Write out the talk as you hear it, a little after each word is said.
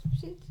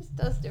she just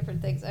does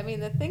different things. I mean,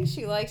 the thing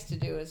she likes to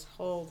do is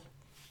hold.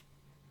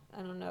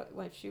 I don't know.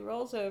 If she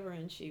rolls over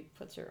and she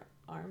puts her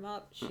arm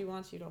up, she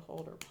wants you to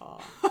hold her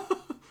paw.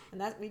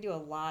 And that we do a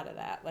lot of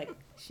that. Like,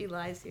 she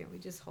lies here, we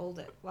just hold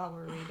it while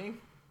we're reading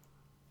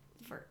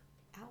for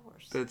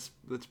hours. That's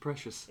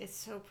precious. It's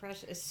so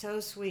precious. It's so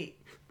sweet.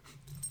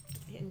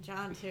 And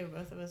John too.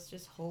 Both of us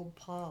just hold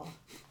paw.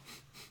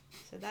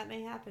 So that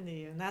may happen to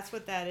you, and that's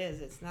what that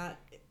is. It's not.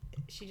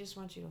 She just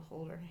wants you to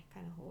hold her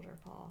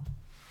paw.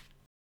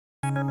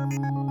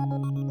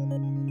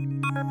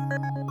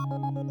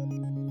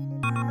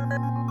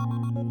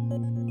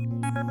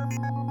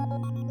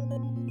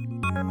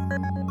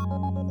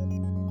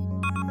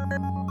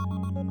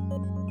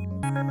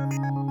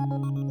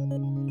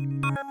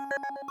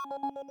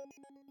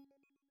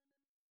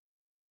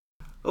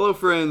 Hello,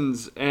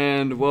 friends,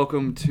 and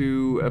welcome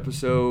to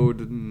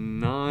episode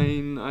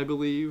 9, I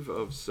believe,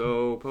 of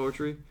So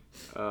Poetry.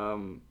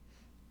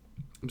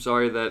 I'm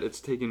sorry that it's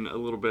taken a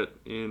little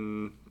bit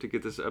to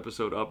get this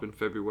episode up in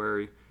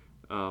February.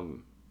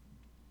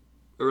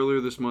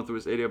 Earlier this month it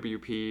was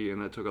AWP,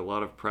 and that took a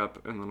lot of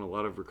prep and then a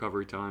lot of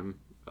recovery time,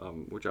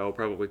 which I will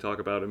probably talk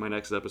about in my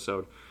next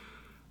episode.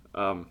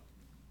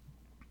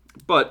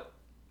 But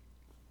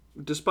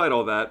despite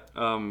all that,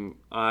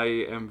 I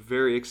am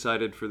very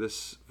excited for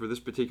this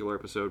particular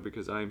episode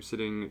because I'm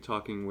sitting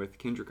talking with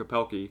Kendra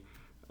Kapelke,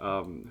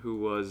 who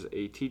was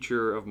a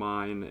teacher of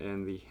mine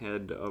and the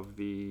head of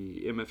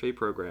the MFA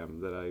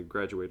program that I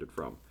graduated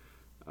from.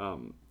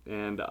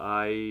 And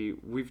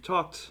we've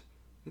talked.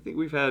 I think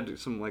we've had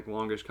some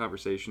longish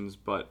conversations,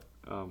 but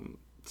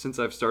since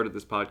I've started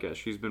this podcast,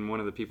 she's been one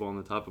of the people on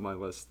the top of my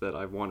list that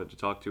I've wanted to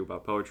talk to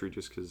about poetry,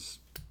 just because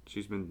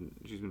she's been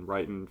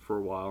writing for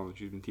a while and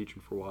she's been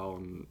teaching for a while,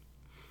 and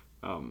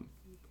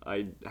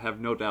I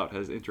have no doubt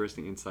has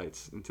interesting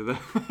insights into the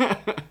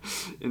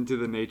into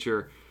the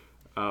nature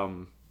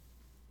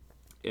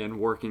and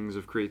workings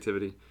of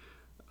creativity.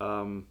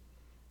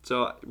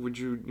 So would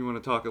you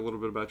want to talk a little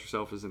bit about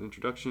yourself as an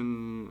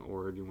introduction,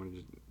 or do you want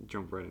to just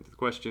jump right into the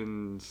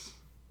questions?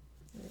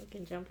 We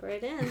can jump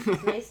right in.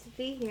 It's nice to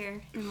be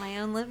here in my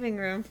own living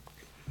room.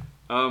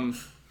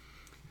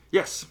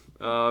 Yes.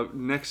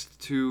 Next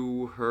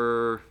to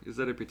her, is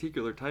that a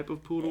particular type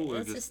of poodle?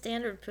 It's a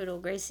standard poodle,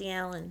 Gracie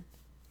Allen.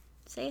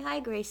 Say hi,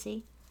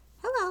 Gracie.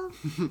 Hello.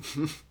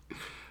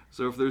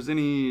 So if there's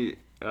any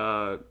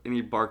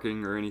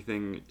barking or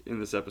anything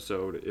in this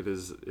episode, it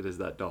is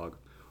that dog,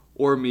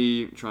 or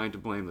me trying to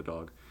blame the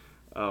dog.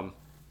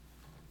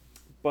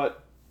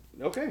 But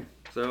okay,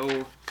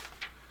 so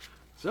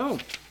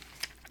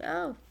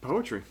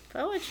poetry.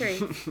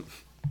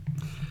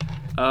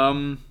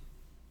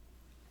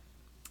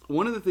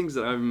 One of the things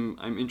that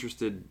I'm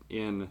interested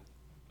in,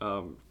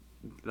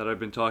 that I've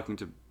been talking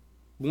to,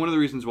 one of the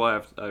reasons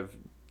why I've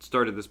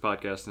started this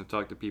podcast and have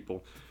talked to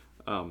people,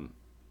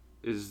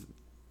 is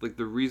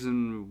the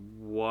reason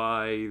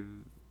why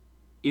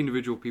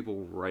individual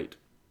people write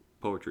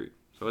poetry.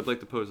 So I'd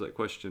like to pose that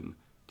question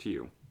to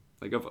you.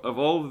 Of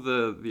all of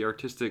the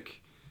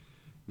artistic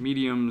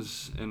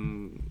mediums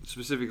and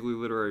specifically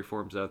literary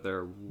forms out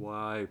there,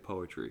 why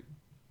poetry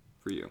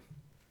for you?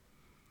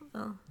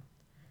 Well,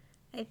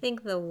 I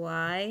think the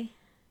why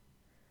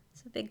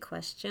is a big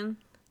question.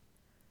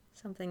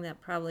 Something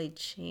that probably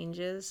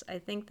changes. I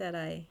think that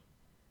I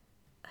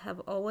have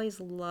always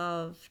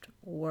loved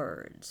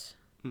words,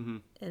 mm-hmm.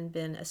 and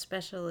been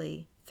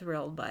especially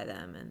thrilled by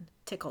them and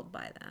tickled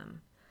by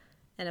them.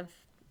 And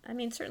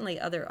certainly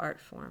other art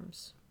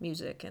forms,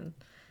 music and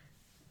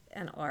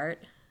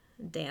art,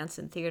 dance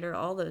and theater,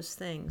 all those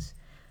things.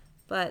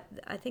 But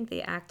I think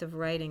the act of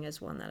writing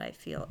is one that I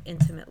feel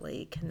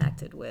intimately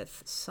connected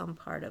with some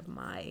part of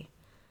my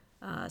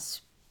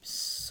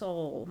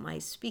soul, my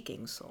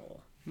speaking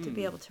soul, to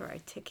be able to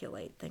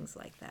articulate things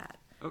like that.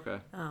 Okay.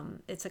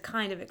 It's a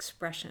kind of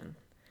expression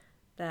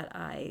that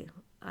I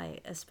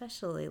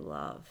especially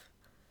love.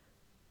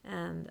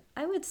 And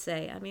I would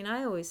say,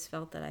 I always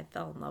felt that I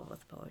fell in love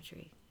with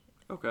poetry.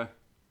 Okay.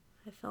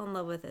 I fell in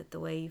love with it the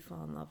way you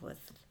fall in love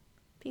with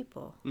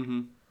people.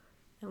 Mm-hmm.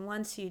 And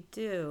once you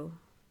do,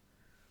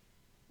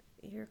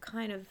 you're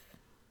kind of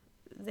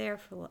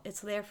it's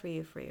there for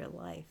you for your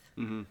life.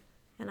 Mm-hmm.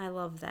 And I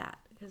love that,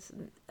 because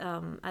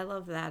I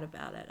love that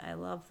about it. I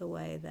love the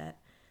way that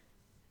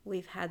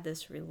we've had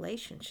this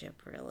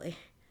relationship, really,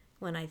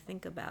 when I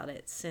think about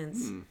it,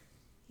 since,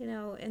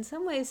 in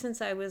some ways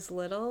since I was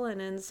little,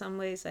 and in some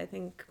ways I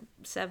think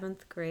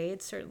 7th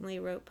grade, certainly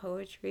wrote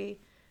poetry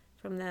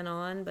from then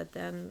on, but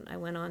then I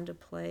went on to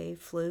play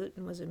flute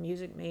and was a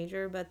music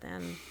major, but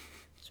then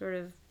sort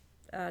of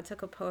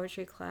took a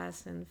poetry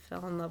class and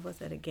fell in love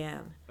with it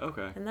again.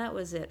 Okay. And that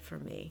was it for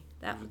me.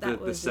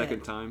 That was the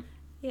second time?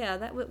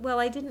 Yeah, well,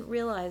 I didn't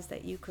realize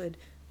that you could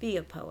be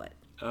a poet.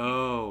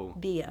 Oh.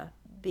 Be a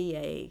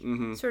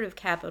mm-hmm. sort of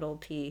capital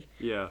P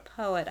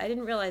poet. I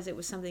didn't realize it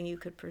was something you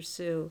could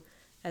pursue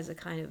as a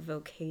kind of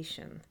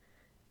vocation.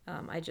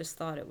 I just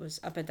thought it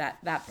was, up at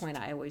that point,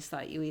 I always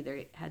thought you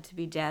either had to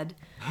be dead,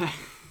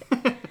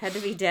 you had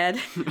to be dead,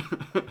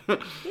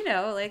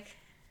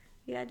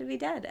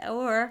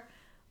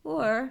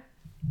 or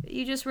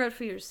You just wrote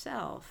for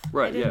yourself.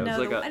 Right. I didn't Yeah. It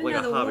was know like I a didn't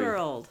know the hobby.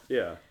 world.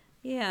 Yeah.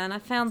 Yeah, and I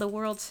found the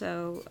world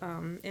so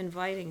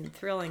inviting and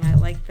thrilling. I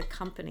liked the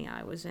company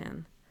I was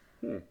in.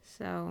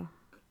 So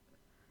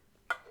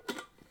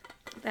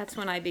that's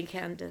when I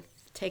began to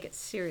take it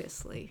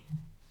seriously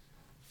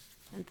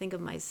and think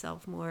of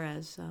myself more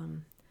as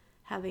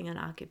having an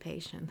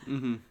occupation.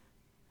 Mm-hmm.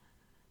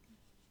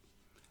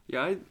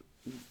 Yeah.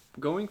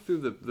 Going through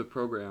the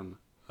program,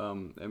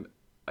 and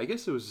I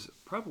guess it was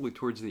probably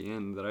towards the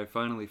end that I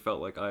finally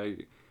felt like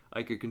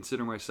I could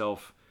consider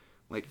myself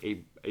like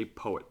a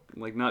poet,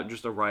 like not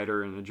just a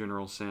writer in a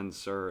general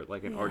sense or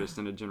like an Yeah. artist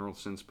in a general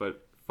sense,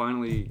 but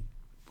finally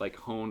like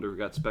honed or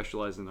got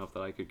specialized enough that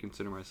I could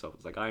consider myself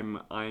as like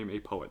I'm a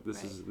poet.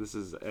 This Right.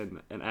 is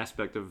an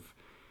aspect of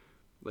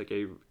like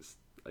a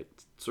like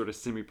sort of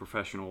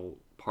semi-professional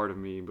part of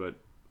me, but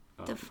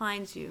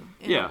Defines you.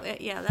 yeah.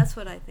 Yeah, that's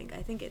what I think.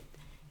 I think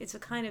it's a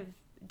kind of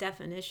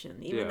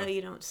definition, even Yeah. though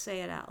you don't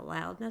say it out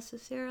loud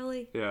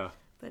necessarily. Yeah.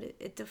 But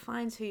it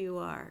defines who you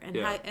are, and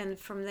Yeah. and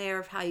from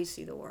there, how you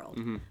see the world,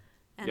 Mm-hmm.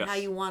 and Yes. how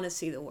you want to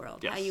see the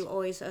world, how Yes. you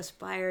always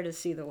aspire to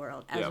see the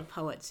world as Yeah. a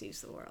poet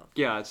sees the world.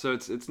 Yeah, so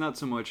it's not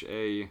so much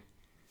a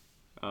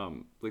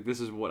like this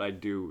is what I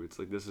do. It's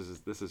like this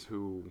is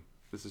who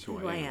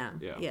I am.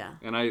 Yeah. Yeah.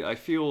 And I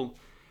feel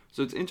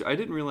so it's I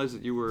didn't realize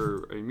that you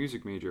were a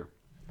music major.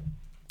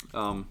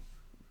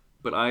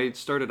 But I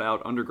started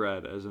out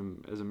undergrad as a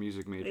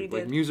music major. You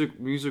Like did?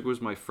 music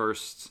was my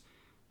first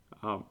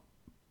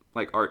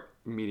like art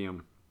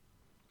medium.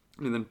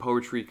 And then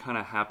poetry kind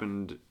of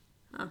happened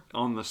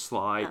on the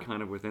sly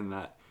kind of within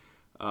that.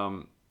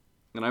 And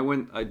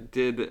I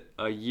did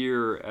a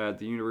year at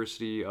the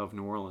University of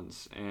New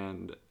Orleans,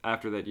 and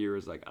after that year,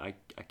 is like I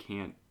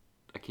can't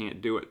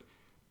do it.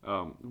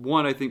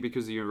 One, I think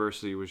because the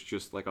university was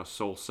just like a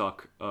soul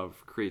suck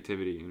of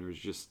creativity, and it was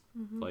just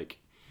like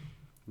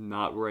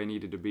not where I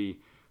needed to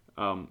be.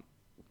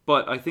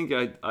 But I think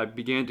I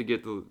began to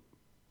get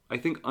I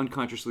think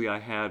unconsciously I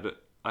had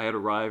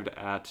arrived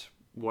at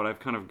what I've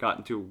kind of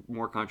gotten to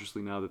more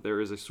consciously now, that there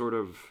is a sort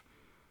of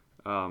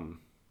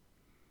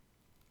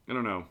I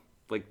don't know,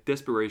 like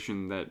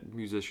desperation that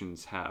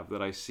musicians have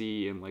that I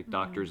see in like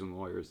doctors and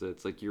lawyers, that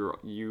it's like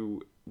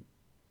you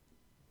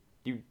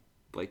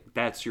like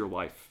that's your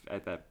life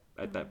at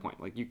that point.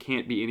 Like you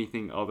can't be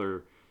anything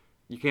other,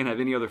 you can't have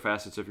any other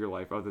facets of your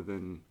life other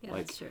than Yeah,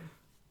 like that's true.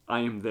 I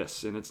am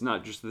this, and it's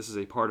not just this is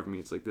a part of me,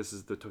 it's like this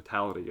is the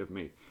totality of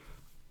me.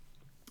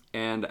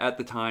 And at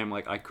the time,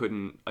 like I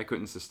couldn't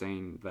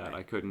sustain that.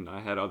 Right. I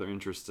had other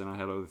interests and I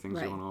had other things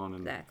Right. going on,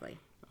 and Exactly.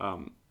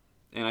 and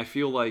I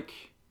feel like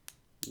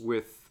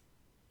with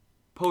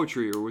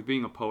poetry or with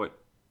being a poet,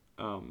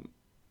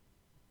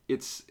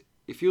 it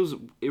feels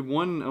on the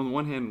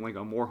one hand like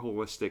a more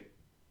holistic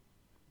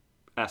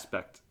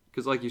aspect,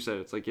 because like you said,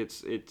 it's like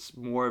it's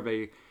more of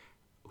a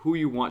who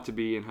you want to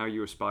be and how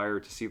you aspire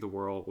to see the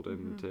world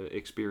and to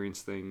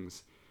experience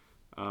things.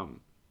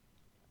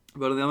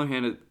 But on the other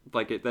hand,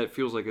 that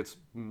feels like it's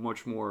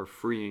much more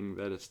freeing,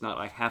 that it's not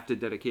I have to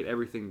dedicate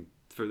everything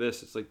for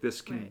this. It's like this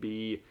can Right.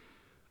 be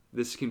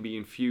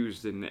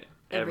infused in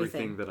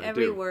everything that I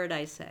Every do. word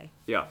I say.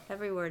 Yeah.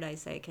 Every word I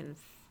say can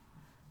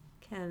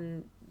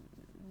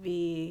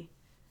be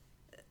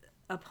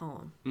a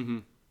poem. Mm-hmm.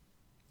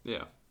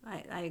 Yeah.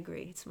 I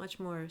agree. It's much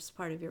more as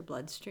part of your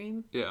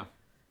bloodstream. Yeah.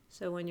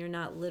 So when you're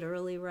not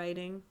literally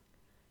writing,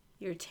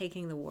 you're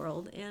taking the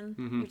world in.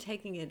 You're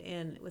taking it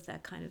in with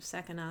that kind of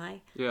second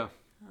eye. Yeah.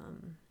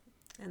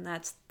 And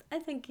that's, I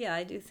think, yeah,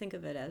 I do think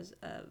of it as,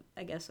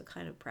 I guess, a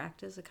kind of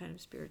practice, a kind of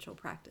spiritual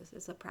practice.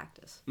 It's a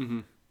practice.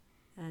 Mm-hmm.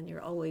 And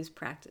you're always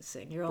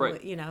practicing. You're Right.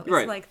 always, it's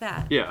Right. like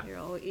that. Yeah. You're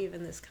always,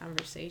 even this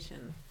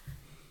conversation,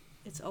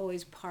 it's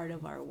always part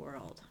of our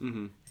world.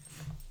 Mm-hmm.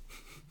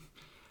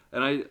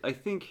 And I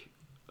think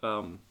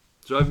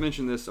so I've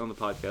mentioned this on the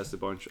podcast a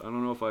bunch. I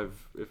don't know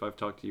if I've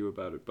talked to you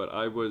about it, but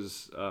I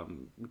was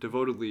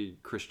devotedly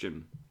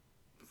Christian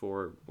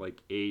for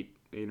like 8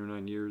 or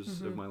 9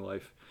 years of my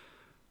life,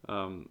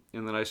 and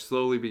then I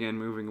slowly began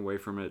moving away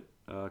from it,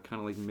 kind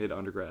of like mid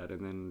undergrad, and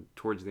then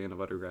towards the end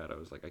of undergrad, I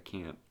was like, I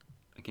can't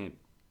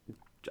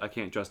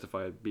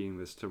justify being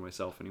this to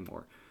myself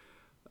anymore,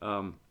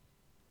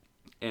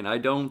 and I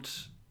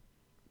don't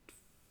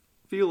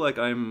feel like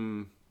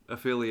I'm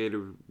affiliated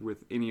with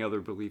any other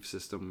belief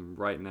system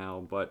right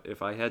now, but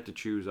if I had to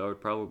choose, I would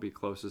probably be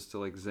closest to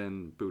like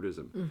Zen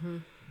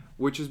Buddhism,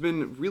 which has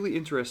been really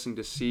interesting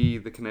to see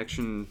the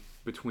connection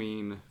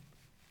between,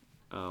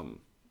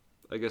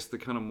 I guess, the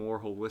kind of more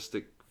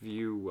holistic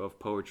view of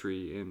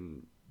poetry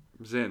in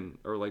Zen,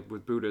 or like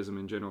with Buddhism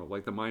in general,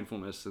 like the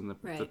mindfulness and the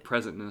Right.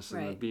 presentness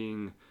and the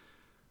Right.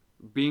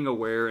 being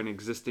aware and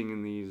existing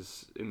in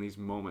these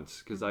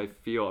moments. Because I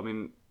feel, I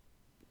mean,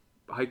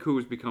 haiku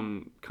has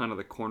become kind of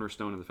the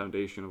cornerstone and the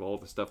foundation of all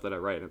the stuff that I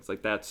write. It's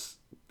like that's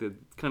the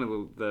kind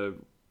of the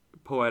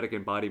poetic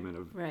embodiment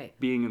of Right.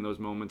 being in those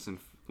moments and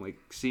like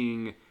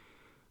seeing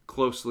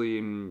closely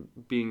and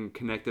being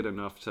connected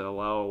enough to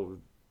allow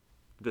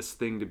this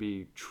thing to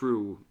be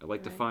true,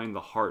 like to Right. find the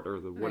heart or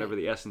the whatever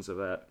Right. the essence of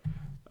that.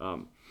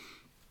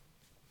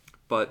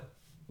 But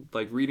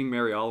like reading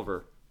Mary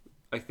Oliver,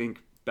 I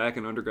think back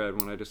in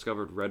undergrad when I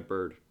discovered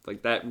Redbird,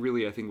 like that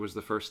really I think was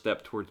the first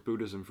step towards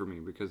Buddhism for me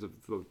because of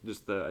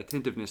just the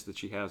attentiveness that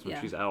she has when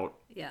she's out,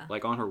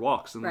 like on her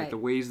walks, and like the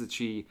ways that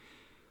she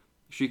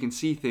can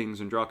see things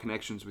and draw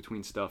connections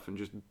between stuff and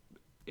just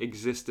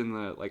exist in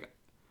the like.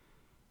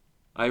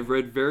 I've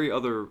read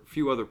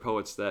few other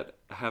poets that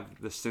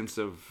have the sense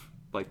of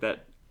like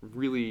that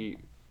really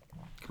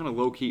kind of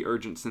low key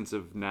urgent sense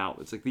of now.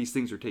 It's like these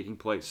things are taking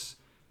place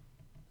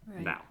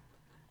now.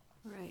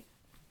 Right.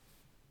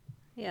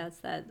 Yeah, it's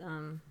that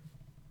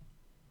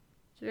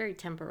it's a very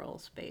temporal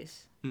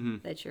space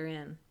that you're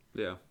in.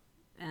 Yeah.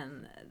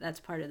 And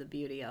that's part of the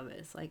beauty of it.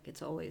 It's like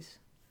it's always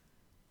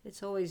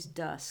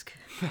dusk.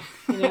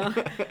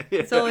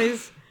 It's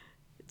always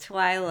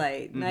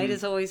twilight. Night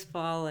is always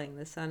falling.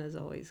 The sun is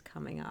always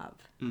coming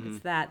up.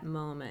 It's that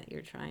moment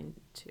you're trying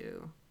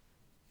to,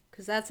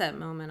 because that's that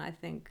moment I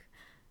think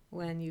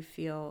when you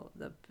feel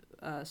the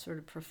sort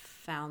of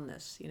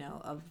profoundness,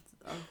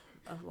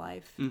 of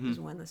life is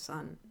when the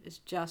sun is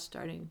just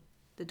starting,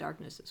 the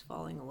darkness is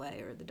falling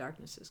away or the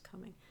darkness is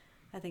coming.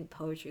 I think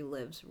poetry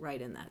lives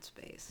right in that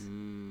space.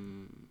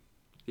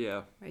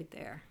 Yeah. Right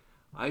there.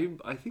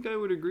 I think I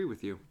would agree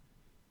with you.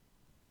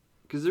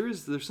 Because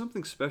there's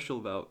something special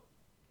about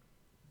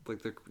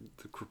like the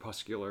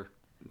crepuscular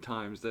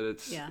times that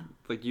it's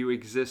like you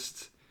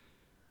exist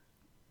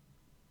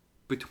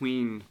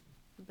between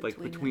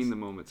the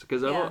moments,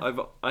 because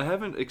I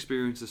haven't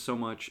experienced this so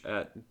much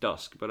at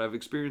dusk, but I've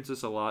experienced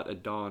this a lot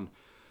at dawn.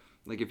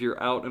 Like if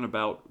you're out and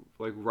about,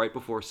 like right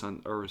before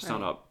sun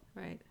up,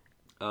 right?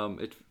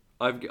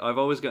 I've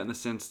always gotten the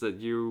sense that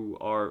you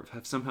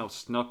have somehow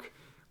snuck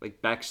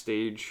like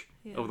backstage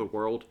of the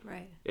world,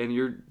 right? And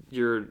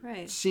you're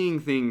seeing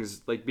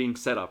things like being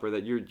set up, or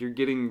that you're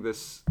getting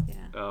this,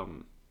 I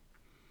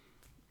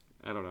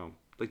don't know.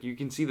 Like you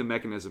can see the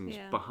mechanisms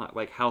behind,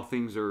 like how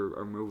things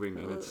are moving.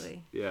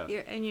 Absolutely.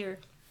 And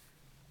it's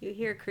you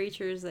hear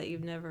creatures that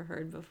you've never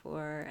heard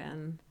before,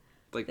 and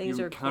like things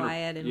are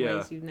quiet in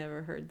ways you've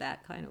never heard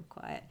that kind of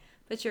quiet.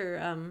 But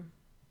you're, I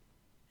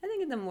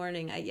think in the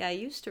morning, I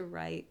used to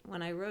write,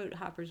 when I wrote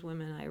Hopper's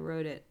Women, I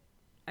wrote it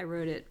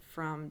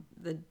from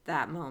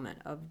that moment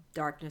of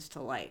darkness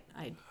to light.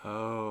 I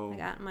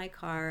got in my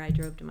car, I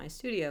drove to my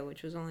studio,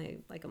 which was only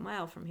like a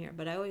mile from here,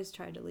 but I always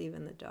tried to leave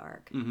in the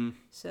dark,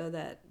 so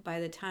that by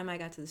the time I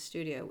got to the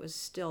studio, it was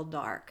still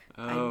dark.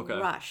 I'd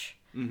rush,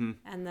 and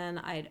then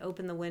I'd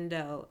open the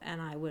window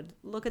and I would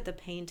look at the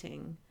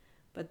painting,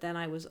 but then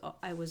I was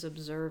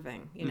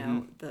observing,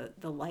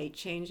 the light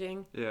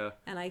changing. Yeah.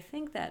 And I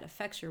think that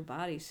affects your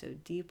body so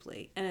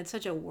deeply. And it's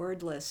such a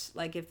wordless,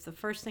 like if the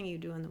first thing you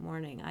do in the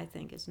morning, I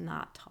think, is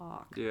not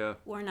talk. Yeah.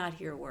 Or not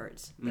hear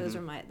words. Those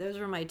were my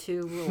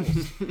two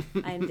rules.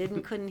 I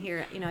couldn't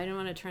hear, I didn't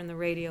want to turn the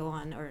radio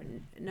on, or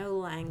no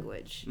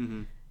language.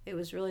 It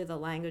was really the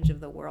language of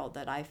the world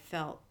that I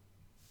felt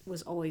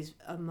was always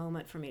a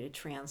moment for me to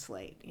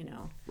translate,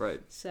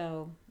 Right.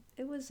 So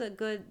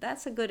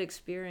that's a good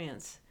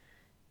experience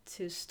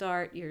to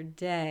start your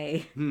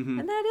day.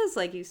 And that is,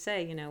 like you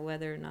say,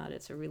 whether or not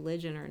it's a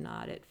religion or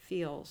not, it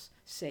feels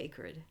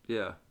sacred.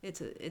 Yeah.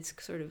 It's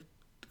sort of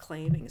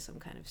claiming some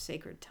kind of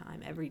sacred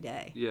time every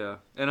day. Yeah.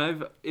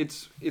 And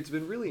it's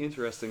been really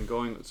interesting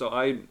going, so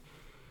I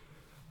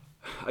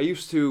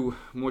used to,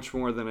 much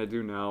more than I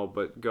do now,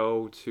 but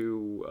go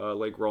to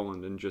Lake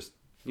Roland and just,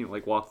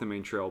 like walk the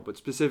main trail, but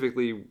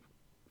specifically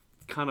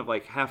kind of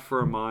like half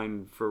for a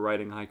mind for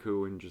writing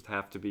haiku, and just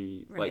have to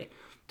be like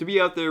to be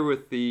out there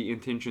with the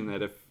intention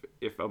that if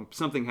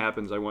something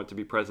happens, I want to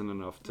be present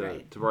enough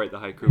to write the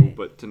haiku,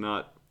 but to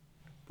not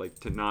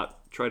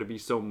try to be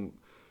so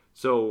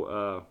sort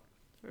of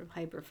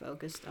hyper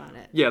focused on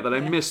it. Yeah, that I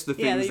miss the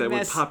things that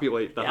would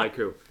populate the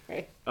haiku.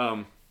 Right.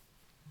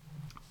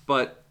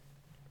 But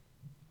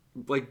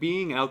like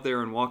being out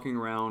there and walking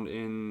around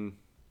in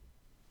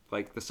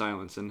like the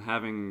silence and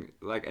having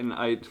like, and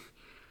I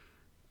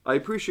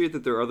appreciate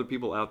that there are other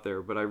people out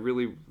there, but I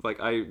really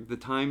the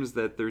times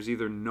that there's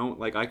either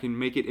I can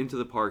make it into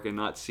the park and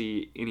not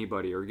see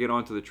anybody, or get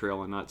onto the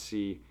trail and not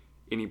see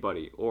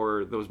anybody,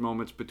 or those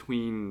moments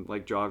between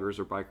like joggers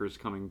or bikers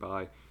coming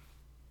by.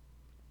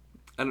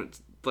 And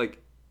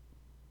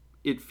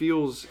it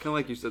feels kind of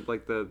like you said,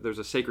 like there's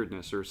a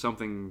sacredness or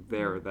something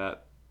there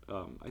that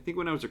I think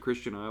when I was a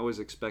Christian, I always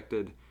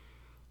expected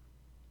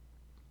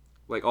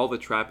like all the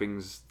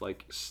trappings,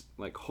 like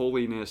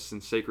holiness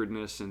and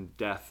sacredness and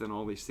death and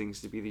all these things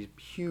to be these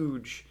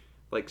huge,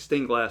 like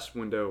stained glass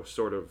window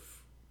sort of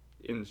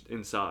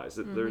in size.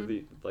 That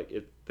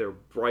they're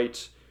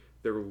bright,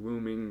 they're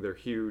looming, they're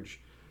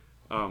huge,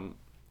 and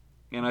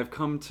I've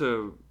come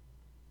to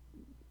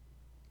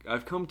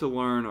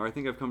learn, or I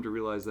think I've come to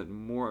realize that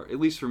more, at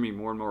least for me,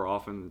 more and more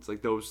often, it's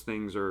like those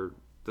things are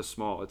the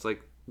small. It's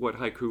like what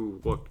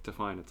haiku look to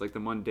find. It's like the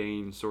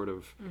mundane sort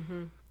of.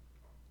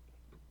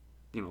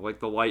 Like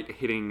the light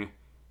hitting,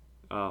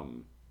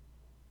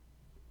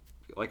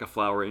 like a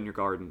flower in your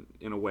garden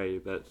in a way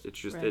that it's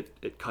just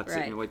it cuts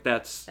it. Like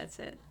that's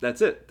it.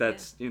 That's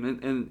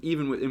and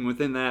even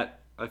within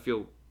that, I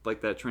feel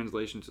like that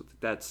translation.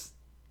 That's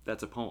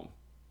that's a poem.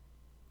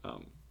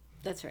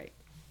 That's right.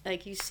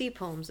 Like, you see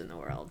poems in the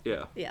world.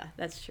 Yeah. Yeah,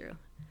 that's true.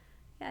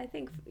 Yeah, I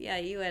think,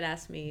 you had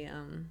asked me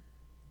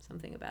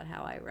something about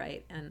how I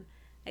write, and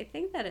I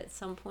think that at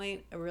some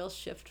point a real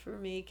shift for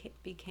me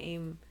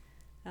became,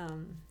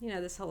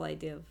 this whole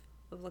idea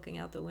of looking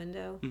out the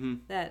window, Mm-hmm.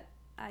 that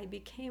I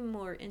became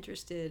more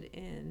interested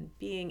in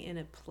being in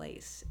a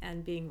place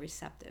and being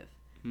receptive,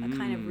 a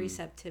kind of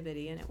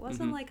receptivity. And it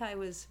wasn't like I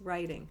was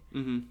writing,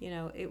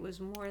 it was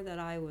more that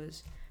I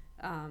was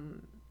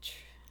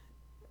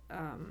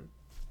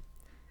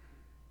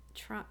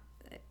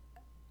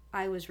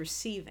I was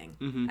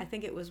receiving. I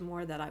think it was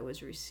more that I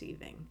was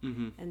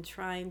receiving and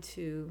trying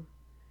to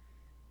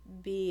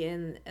be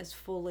in as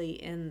fully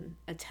in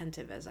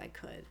attentive as I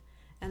could.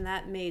 And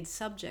that made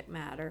subject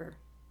matter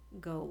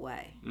go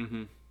away,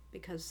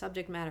 because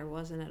subject matter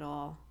wasn't at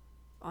all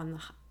on the,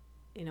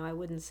 I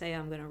wouldn't say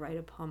I'm going to write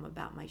a poem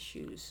about my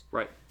shoes.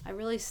 Right. I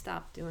really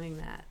stopped doing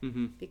that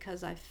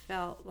because I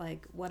felt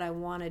like what I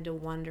wanted to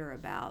wonder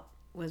about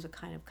was a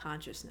kind of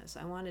consciousness.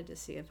 I wanted to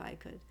see if I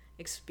could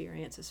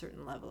experience a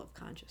certain level of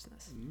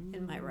consciousness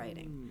in my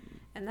writing.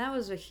 And that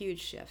was a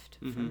huge shift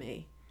for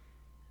me.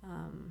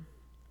 And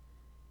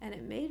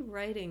it made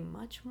writing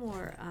much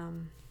more, I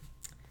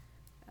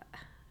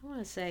want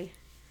to say,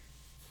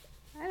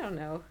 I don't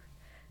know.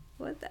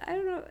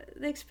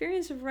 The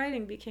experience of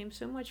writing became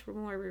so much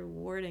more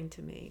rewarding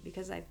to me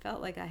because I felt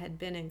like I had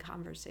been in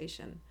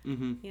conversation,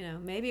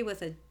 maybe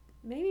with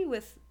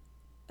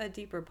a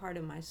deeper part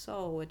of my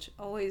soul, which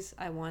always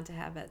I want to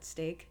have at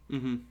stake.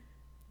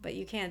 But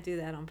you can't do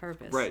that on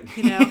purpose. Right.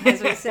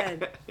 As we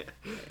said,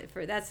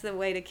 that's the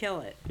way to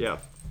kill it. Yeah.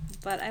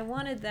 But I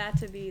wanted that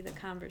to be the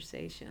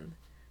conversation.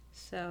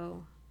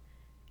 So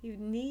you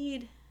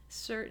need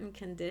certain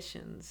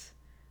conditions.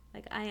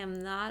 Like, I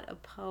am not a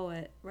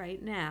poet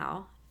right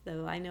now,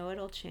 though I know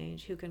it'll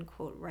change, who can,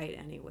 quote, write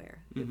anywhere,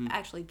 who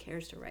actually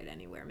cares to write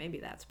anywhere. Maybe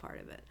that's part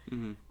of it.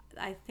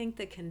 I think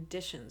the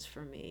conditions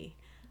for me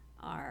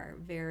are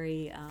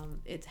very,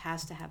 it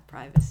has to have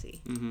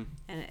privacy.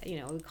 And,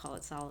 we call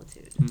it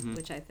solitude,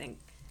 which I think,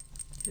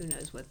 who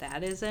knows what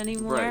that is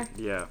anymore. Right,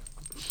 yeah.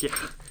 Yeah.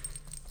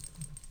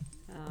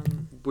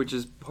 Which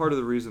is part of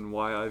the reason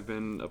why I've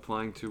been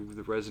applying to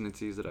the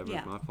residencies that I've been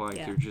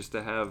applying to, just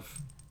to have...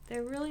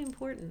 They're really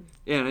important.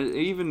 Yeah, and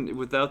even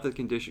without the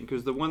condition,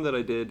 because the one that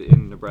I did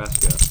in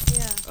Nebraska,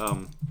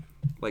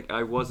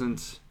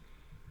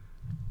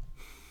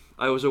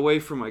 I was away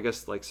from, I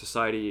guess, like,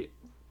 society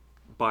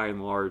by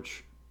and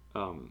large,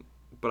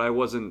 but I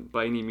wasn't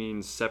by any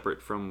means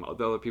separate from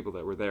the other people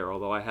that were there,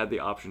 although I had the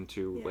option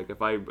to, like,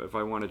 if I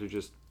wanted to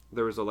just,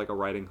 there was a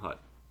writing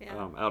hut out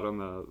on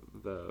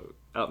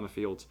out in the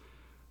fields,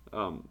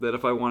 that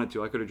if I wanted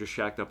to, I could have just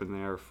shacked up in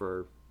there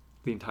for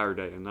the entire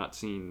day and not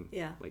seen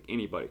like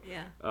anybody.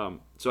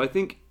 So I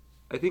think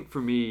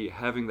for me,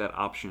 having that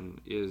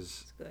option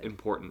is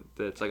important.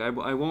 That it's like I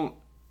won't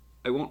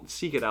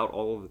seek it out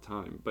all of the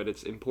time, but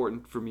it's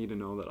important for me to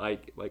know that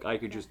I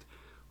could just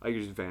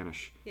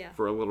vanish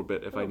for a little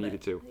bit if I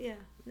needed to. Yeah,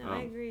 no,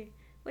 I agree.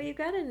 Well, you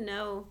got to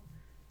know.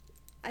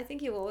 I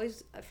think you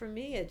always, for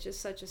me, it's just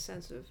such a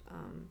sense of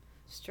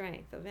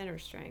strength, of inner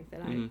strength,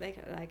 that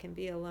I can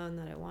be alone,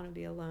 that I want to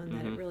be alone,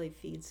 that it really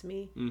feeds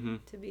me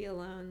to be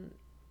alone.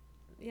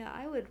 Yeah,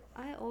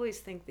 I always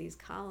think these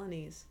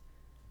colonies,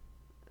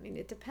 I mean,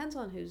 it depends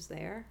on who's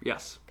there.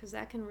 Yes. Because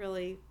that can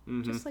really,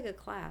 just like a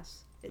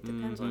class, it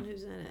depends on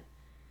who's in it.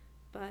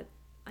 But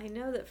I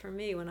know that for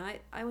me, when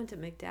I went to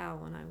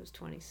MacDowell when I was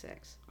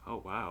 26.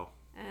 Oh, wow.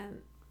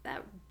 And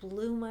that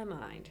blew my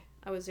mind.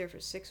 I was there for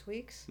 6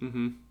 weeks.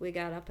 We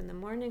got up in the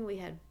morning, we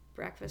had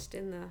breakfast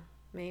in the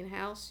main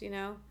house,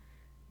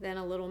 Then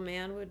a little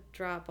man would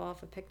drop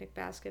off a picnic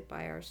basket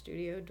by our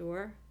studio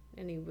door,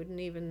 and he wouldn't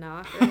even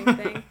knock or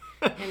anything.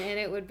 And in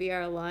it would be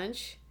our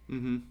lunch.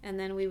 And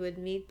then we would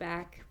meet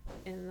back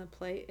in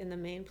the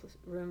main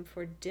room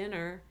for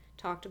dinner,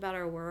 talked about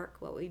our work,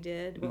 what we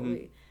did,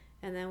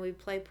 and then we'd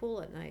play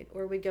pool at night,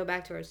 or we'd go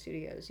back to our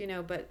studios,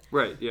 but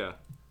right, yeah,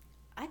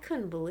 I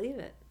couldn't believe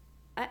it.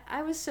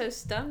 I was so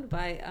stunned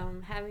by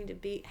having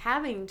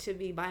to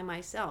be by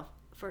myself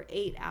for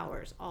 8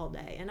 hours all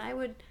day, and I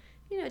would,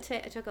 I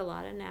took a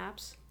lot of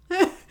naps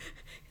because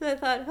I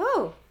thought,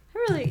 oh, I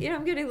really,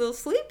 I'm getting a little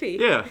sleepy.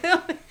 Yeah.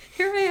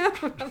 Here I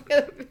am. I'm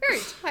very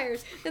tired,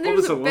 and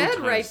there's a bed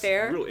right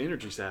there. Real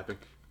energy sapping.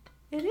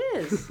 It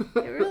is.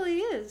 It really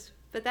is.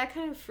 But that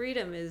kind of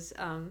freedom is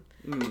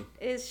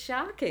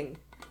shocking,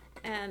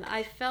 and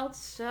I felt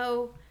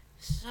so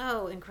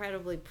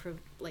incredibly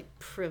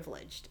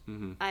privileged.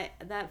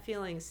 That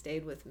feeling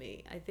stayed with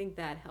me. I think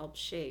that helped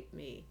shape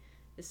me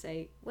to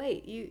say,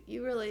 wait,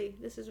 you really,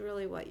 this is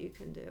really what you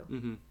can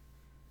do.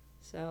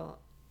 So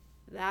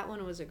that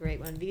one was a great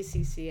one.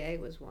 VCCA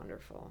was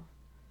wonderful,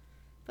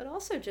 but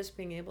also just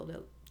being able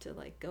to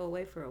like go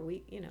away for a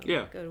week,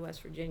 go to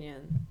West Virginia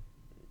and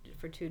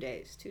for 2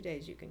 days. 2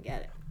 days you can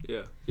get it.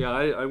 Yeah.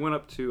 I went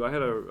up to,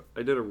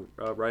 I did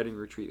a writing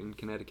retreat in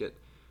Connecticut.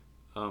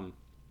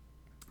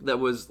 That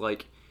was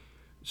like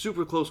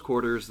super close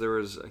quarters. There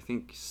was, I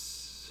think,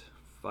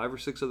 5 or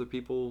 6 other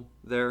people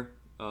there.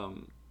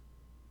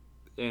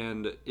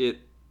 and it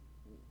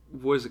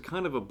was a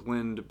kind of a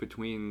blend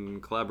between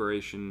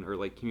collaboration or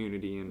like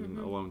community and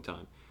alone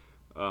time.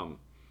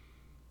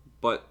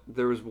 But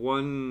there was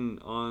one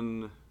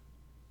on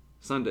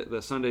Sunday,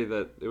 the Sunday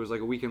that it was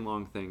like a weekend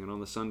long thing, and on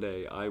the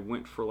Sunday I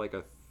went for like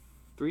a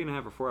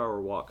 3.5 or 4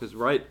 hour walk, because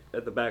right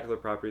at the back of the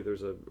property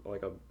there's a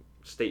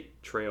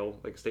state trail,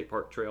 like a state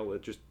park trail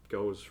that just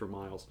goes for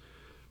miles.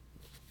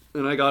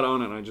 And I got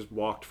on it and I just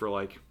walked for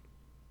like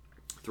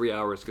 3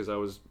 hours because I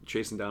was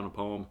chasing down a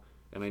poem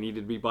and I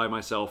needed to be by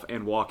myself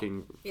and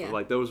walking. Yeah.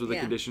 Like those were the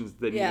Yeah. conditions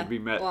that needed to be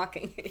met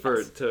walking. for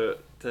Yes. to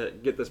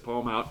get this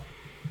poem out.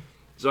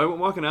 So I went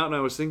walking out and I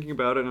was thinking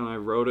about it and I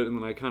wrote it, and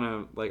then I kind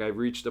of like I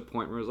reached a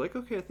point where I was like,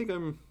 okay, I think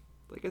I'm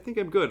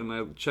good. And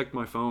I checked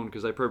my phone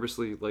because I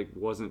purposely like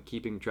wasn't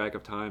keeping track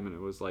of time, and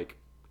it was like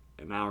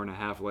an hour and a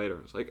half later.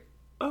 It's like,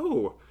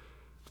 oh,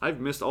 I've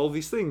missed all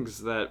these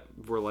things that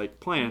were like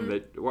planned,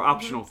 that were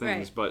optional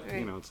things, Right, but right.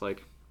 you know, it's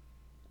like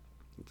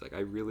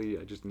I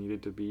just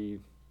needed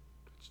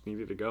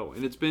to go.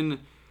 And it's been,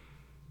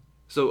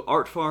 so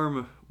Art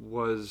Farm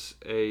is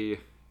a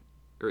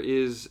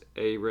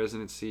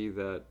residency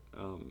that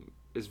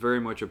is very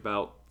much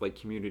about like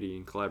community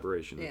and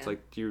collaboration. Yeah. It's like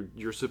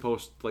you're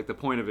supposed, like the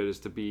point of it is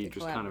to be To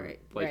just kind of collaborate,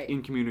 like right.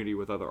 in community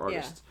with other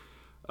artists.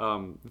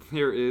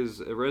 There is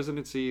a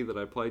residency that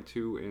I applied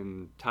to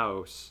in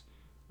Taos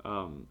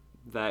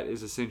that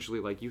is essentially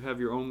like you have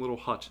your own little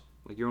hut,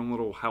 like your own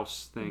little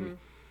house thing,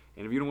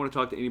 and if you don't want to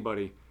talk to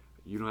anybody,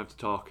 you don't have to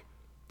talk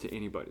to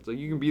anybody. It's like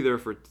you can be there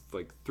for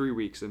like 3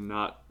 weeks and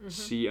not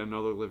see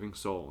another living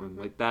soul, and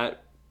like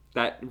that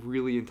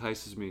really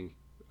entices me,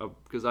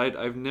 because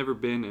I've never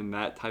been in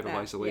that type of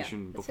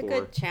isolation It's before. a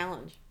good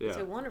challenge. It's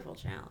Yeah. a wonderful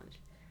challenge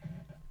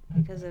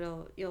because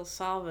you'll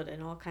solve it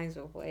in all kinds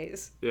of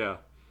ways. Yeah.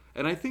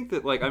 And I think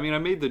that, like, I mean, I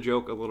made the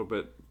joke a little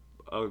bit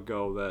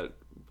ago that,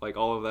 like,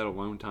 all of that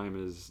alone time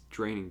is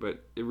draining,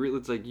 but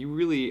it's like,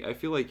 I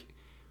feel like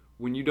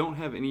when you don't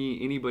have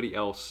anybody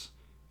else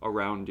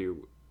around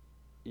you,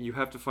 you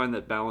have to find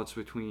that balance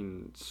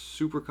between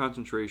super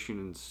concentration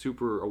and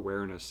super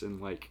awareness,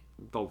 and, like,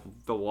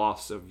 the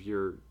loss of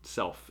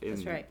yourself in,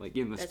 That's right. like,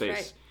 in the That's space.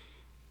 right.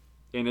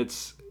 And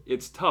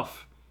it's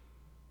tough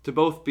to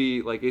both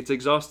be like, it's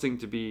exhausting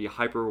to be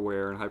hyper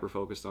aware and hyper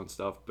focused on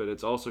stuff, but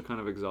it's also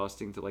kind of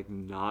exhausting to like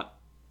not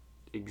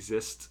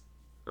exist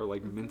or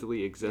like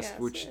mentally exist, Yes,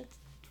 which it's-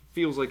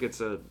 feels like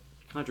it's a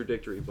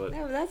contradictory, but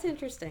No, that's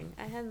interesting.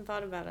 I hadn't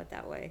thought about it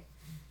that way.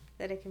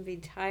 That it can be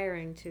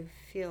tiring to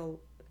feel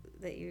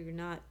that you're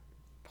not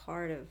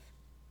part of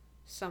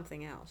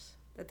something else.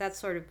 That's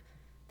sort of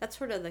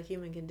the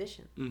human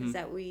condition. Is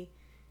that we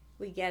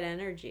get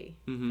energy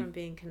from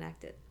being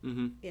connected.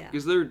 Yeah.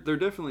 because there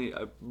definitely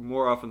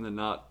more often than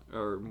not,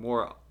 or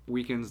more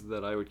weekends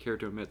that I would care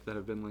to admit, that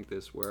have been like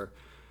this, where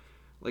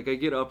like I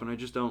get up and I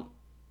just don't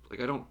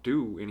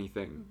do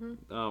anything.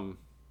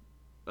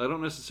 I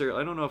don't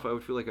know if I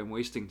would feel like I'm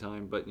wasting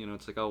time, but you know,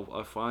 it's like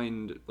I'll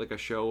find like a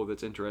show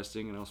that's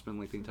interesting and I'll spend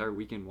like the entire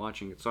weekend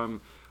watching it. So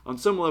I'm, on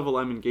some level,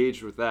 I'm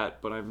engaged with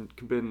that, but I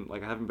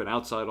haven't been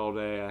outside all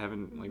day. I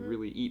haven't like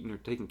really eaten or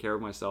taken care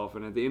of myself.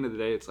 And at the end of the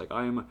day, it's like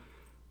I am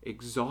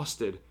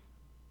exhausted,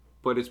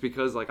 but it's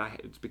because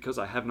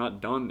I have not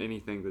done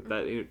anything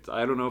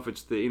I don't know if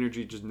it's the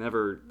energy just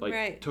never like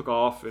Right. took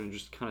off and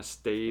just kind of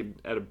stayed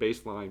at a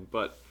baseline,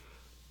 but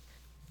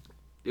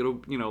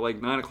it'll, you know,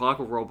 like 9 o'clock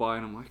will roll by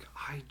and I'm like,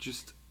 I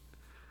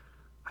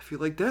feel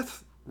like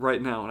death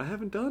right now and I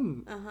haven't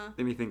done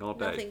anything all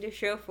day. Nothing to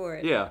show for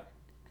it. Yeah.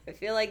 I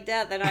feel like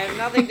death and I have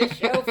nothing to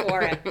show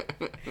for it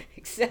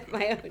except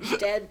my own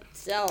dead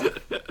self.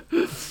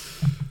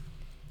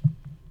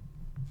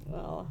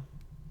 Well,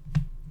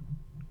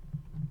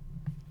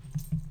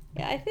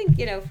 yeah, I think,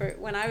 you know, for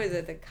when I was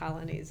at the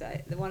colonies,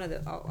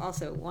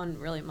 one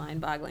really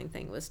mind-boggling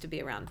thing was to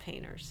be around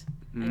painters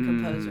and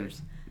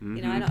composers.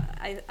 You know,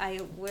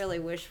 I really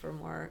wish for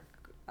more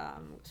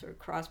sort of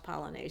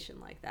cross-pollination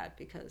like that,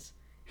 because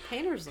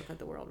painters look at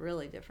the world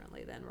really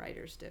differently than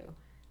writers do.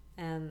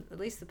 And at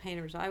least the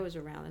painters I was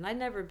around, and I'd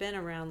never been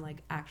around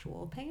like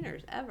actual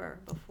painters ever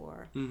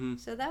before.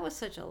 So that was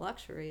such a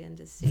luxury, and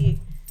to see,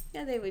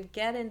 yeah, they would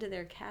get into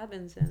their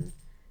cabins and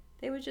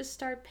they would just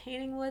start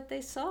painting what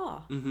they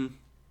saw.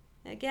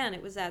 Again,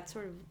 it was that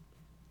sort of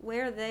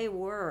where they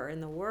were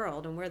in the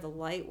world and where the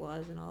light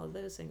was and all of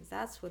those things.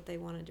 That's what they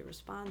wanted to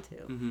respond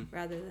to,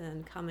 rather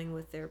than coming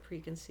with their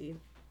preconceived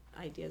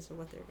ideas of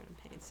what they were going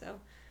to paint. So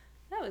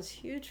that was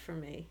huge for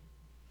me.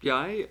 Yeah,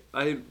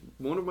 I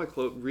one of my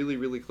really,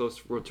 really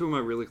close, well, two of my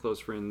really close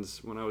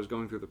friends when I was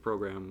going through the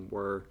program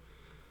were,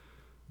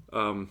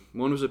 one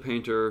was a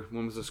painter,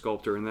 one was a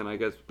sculptor, and then I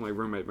guess my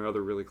roommate, my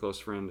other really close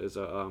friend, is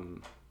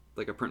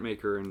like a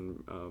printmaker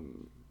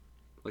and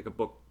like a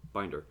book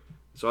binder.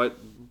 So a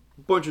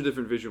bunch of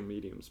different visual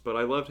mediums. But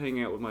I loved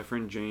hanging out with my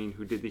friend Jane,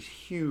 who did these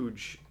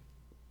huge,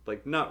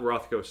 like not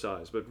Rothko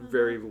size, but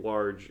very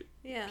large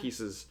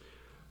pieces.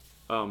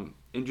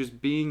 And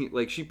just being,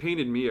 like, she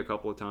painted me a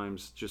couple of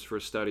times just for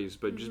studies,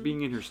 but just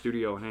being in her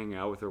studio and hanging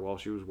out with her while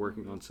she was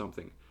working on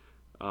something.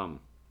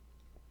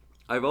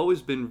 I've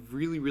always been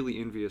really, really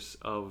envious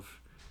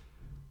of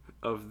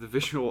the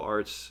visual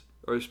arts,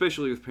 or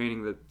especially with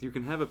painting, that you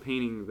can have a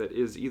painting that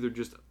is either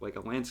just like a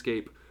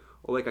landscape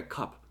or like a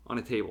cup on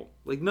a table,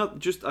 like not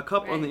just a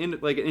cup on the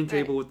end, like an end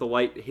table with the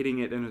light hitting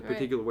it in a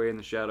particular way in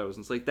the shadows.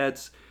 And it's like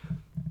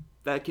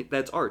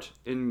that's art.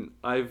 And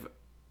I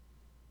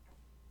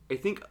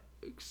think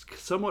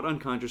somewhat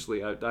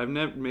unconsciously, I've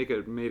never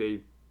made a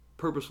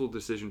purposeful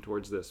decision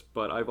towards this,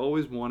 but I've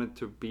always wanted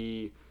to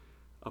be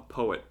a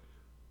poet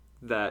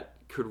that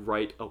could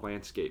write a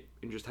landscape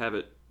and just have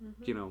it,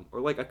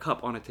 or like a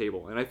cup on a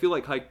table. And I feel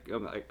like I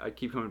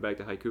keep coming back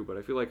to haiku, but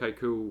I feel like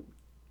haiku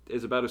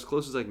is about as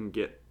close as I can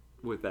get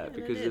with that,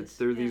 because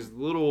they're these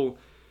little.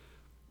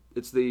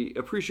 It's the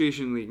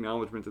appreciation and the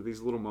acknowledgement that these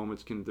little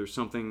moments there's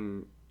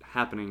something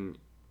happening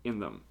in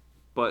them,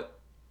 but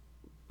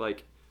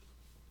like,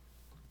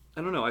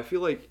 I don't know. I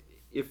feel like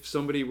if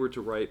somebody were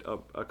to write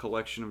a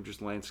collection of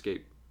just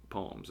landscape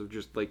poems, of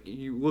just like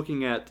you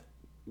looking at,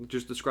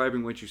 just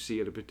describing what you see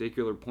at a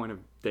particular point of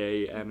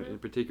day and in a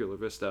particular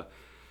vista,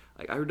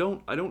 like I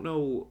don't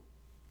know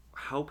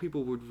how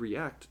people would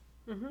react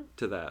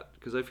to that,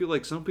 because I feel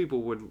like some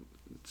people would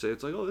say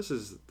it's like, oh, this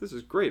is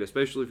great,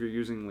 especially if you're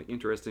using like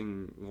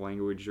interesting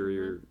language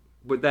or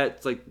but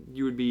that's like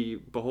you would be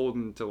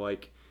beholden to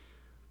like.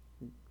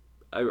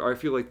 I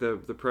feel like the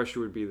pressure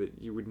would be that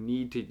you would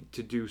need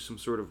to do some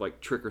sort of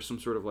like trick or some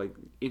sort of like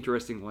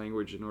interesting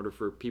language in order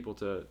for people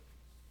to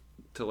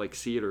like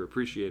see it or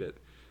appreciate it.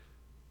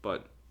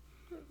 But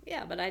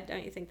yeah, but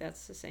don't you think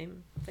that's the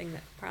same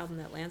problem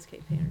that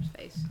landscape painters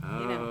face?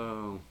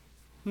 Oh,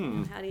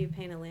 How do you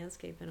paint a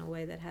landscape in a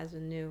way that has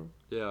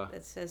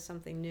that says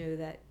something new,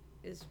 that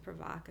is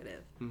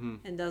provocative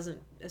and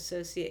doesn't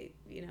associate,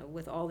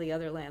 with all the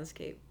other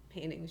landscape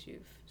paintings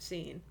you've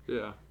seen?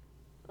 Yeah.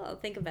 Well,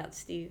 think about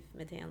Steve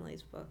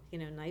Mattingly's book,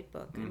 Night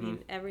Book. I mean,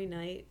 every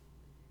night,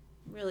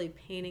 really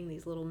painting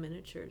these little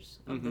miniatures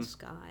of the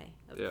sky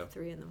at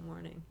 3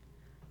 a.m.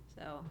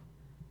 So.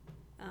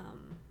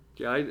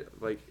 Yeah,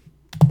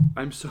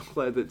 I'm so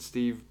glad that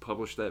Steve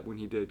published that when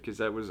he did, because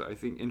that was, I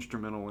think,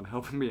 instrumental in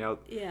helping me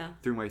out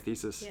through my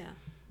thesis. Yeah.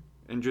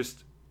 And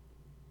just,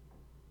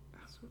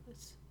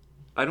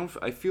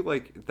 I feel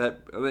like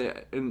that,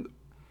 and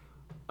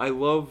I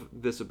love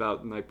this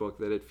about Night Book,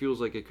 that it feels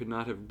like it could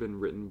not have been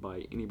written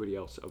by anybody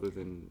else other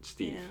than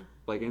Steve. Yeah.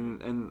 Like,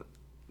 and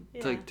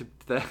like to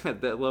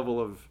that level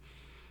of,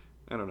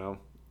 I don't know,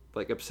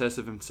 like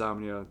obsessive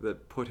insomnia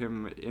that put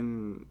him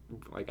in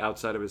like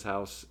outside of his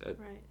house at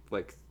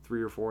like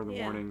 3 or 4 in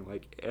the morning,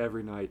 like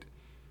every night.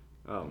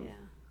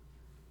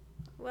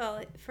 Well,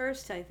 at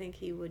first I think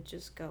he would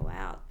just go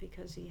out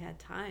because he had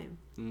time.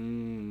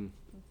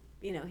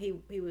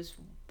 He was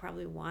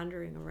probably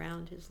wandering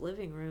around his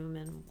living room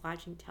and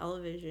watching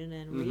television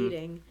and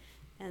reading,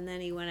 and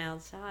then he went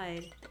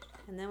outside,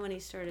 and then when he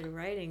started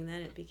writing,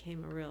 then it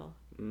became a real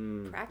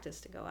practice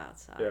to go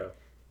outside. Yeah.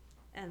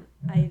 And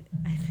I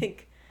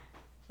think,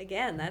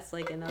 again, that's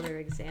like another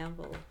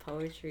example of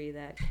poetry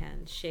that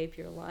can shape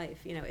your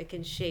life. It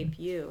can shape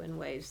you in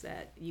ways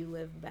that you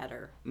live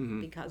better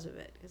because of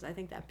it. Because I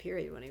think that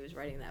period when he was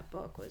writing that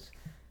book was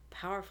a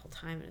powerful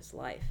time in his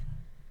life.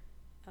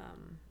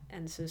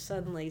 And so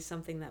suddenly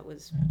something that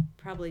was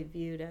probably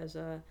viewed as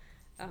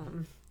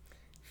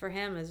for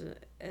him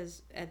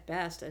as at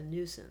best a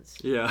nuisance.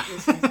 Yeah.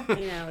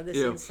 This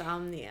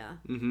insomnia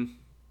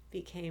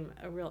became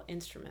a real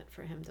instrument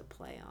for him to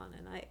play on.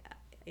 And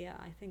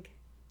I think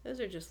those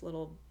are just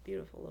little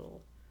beautiful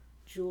little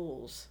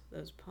jewels,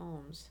 those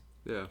poems.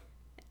 Yeah.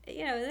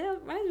 It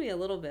reminds me a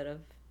little bit of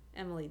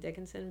Emily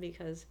Dickinson,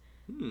 because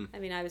I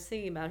mean, I was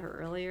thinking about her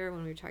earlier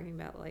when we were talking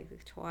about like the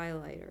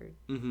Twilight or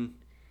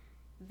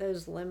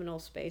those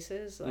liminal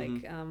spaces.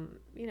 Like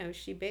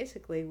she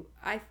basically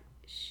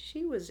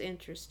she was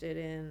interested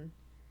in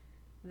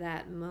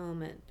that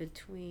moment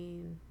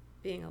between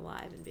being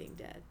alive and being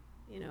dead.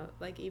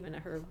 Like even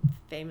her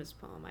famous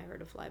poem, I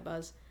Heard a Fly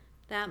Buzz.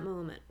 That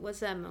moment. What's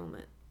that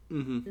moment?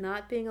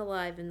 Not being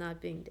alive and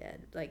not being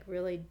dead. Like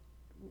really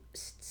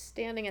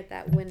standing at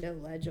that window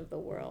ledge of the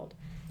world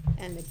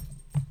and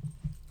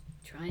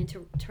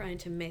trying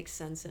to make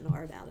sense and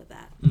art out of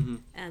that.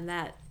 And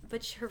that,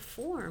 but her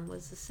form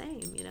was the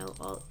same. It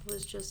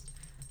was just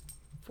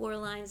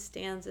 4-line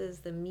stanzas,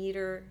 the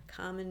meter,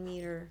 common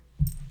meter,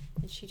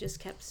 and she just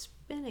kept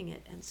spinning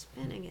it and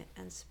spinning it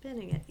and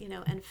spinning it,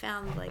 and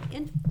found like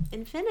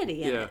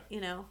infinity in it.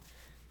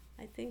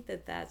 I think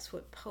that's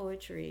what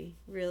poetry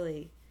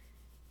really.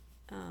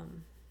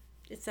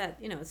 It's that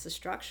it's the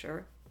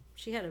structure.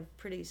 She had a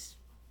pretty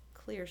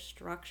clear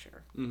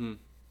structure,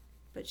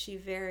 but she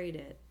varied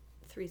it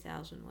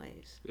 3,000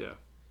 ways. Yeah.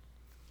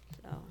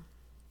 So,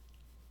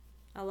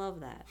 I love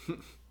that.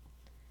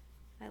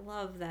 I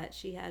love that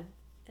she had,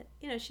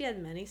 she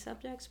had many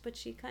subjects, but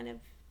she kind of,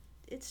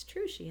 it's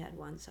true she had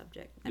one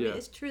subject. I mean,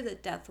 it's true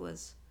that death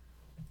was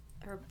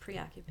her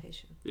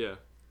preoccupation. Yeah.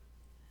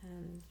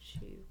 And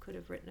she could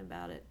have written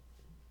about it.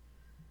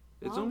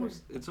 It's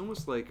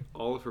almost like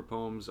all of her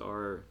poems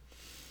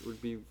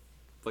would be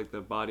like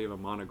the body of a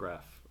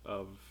monograph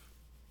of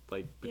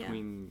like Yeah.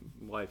 between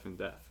life and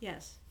death.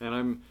 Yes.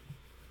 And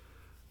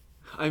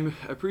I'm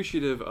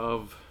appreciative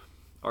of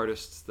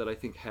artists that I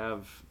think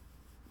have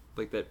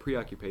like that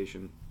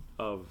preoccupation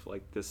of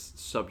like this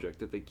subject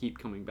that they keep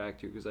coming back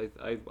to, because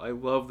I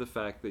love the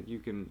fact that you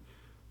can,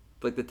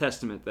 like, the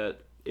testament that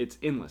it's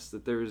endless,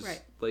 that there's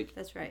Right. like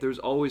That's right. there's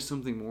always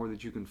something more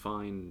that you can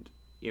find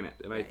in it.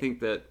 And I Right. think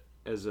that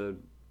as a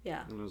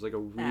Yeah. it was like a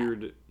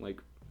weird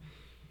like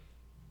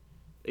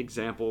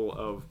example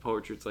of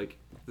poetry. It's like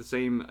the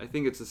same. I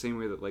think it's the same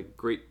way that like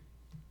great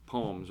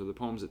poems, or the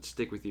poems that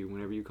stick with you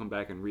whenever you come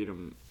back and read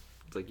them.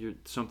 It's like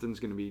something's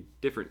going to be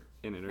different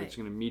in it, or Right. it's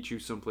going to meet you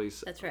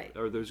someplace. That's right.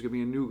 Or there's going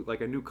to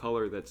be a new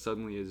color that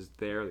suddenly is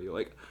there that you're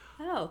like,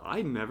 Oh.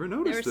 I never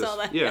noticed Never this. saw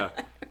that. Yeah.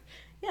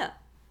 Yeah.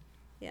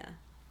 Yeah.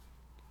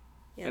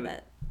 Yeah. And-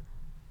 That.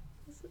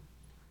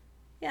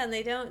 Yeah, and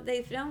they don't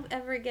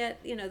ever get,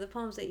 you know, the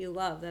poems that you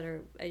love that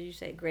are, as you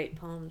say, great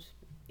poems,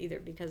 either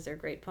because they're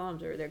great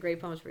poems or they're great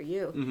poems for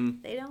you.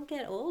 Mm-hmm. They don't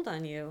get old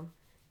on you.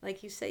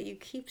 Like you say, you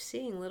keep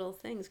seeing little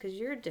things because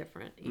you're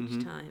different each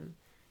Mhm. time,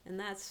 and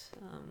that's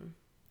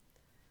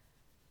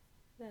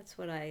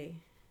what I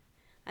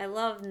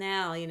love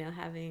now. You know,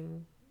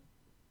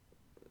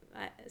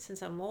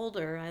 since I'm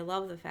older, I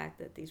love the fact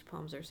that these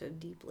poems are so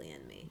deeply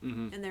in me,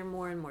 Mhm. and they're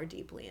more and more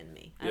deeply in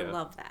me. I Yeah.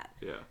 love that,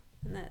 Yeah.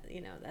 and that,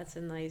 you know, that's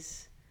a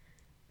nice.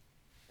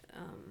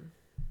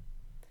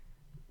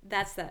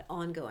 That's that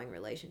ongoing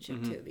relationship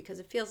Mhm. too, because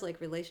it feels like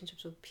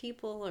relationships with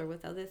people or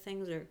with other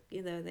things are,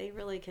 you know, they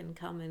really can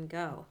come and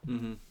go,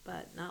 Mm-hmm.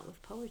 but not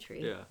with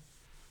poetry. Yeah.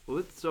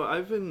 Well, so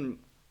I've been.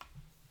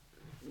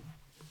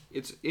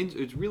 It's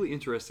really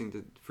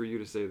interesting for you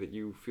to say that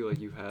you feel like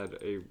you had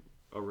a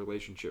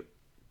relationship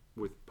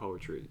with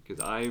poetry, because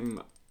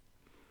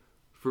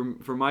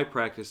for my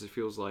practice, it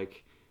feels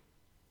like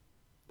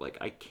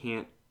I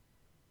can't,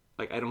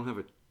 like, I don't have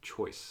a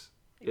choice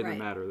in Right. the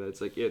matter. That it's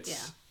like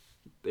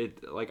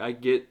like I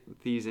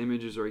get these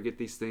images or I get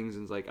these things,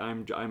 and it's like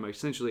I'm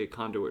essentially a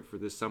conduit for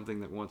this something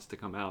that wants to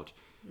come out.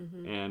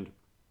 Mm-hmm. And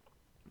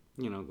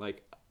you know,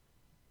 like,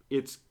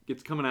 it's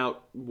coming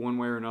out one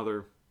way or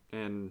another,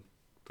 and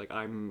like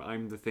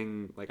I'm the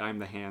thing, like I'm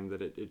the hand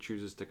that it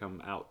chooses to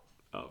come out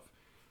of,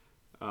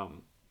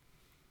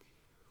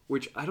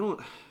 which I don't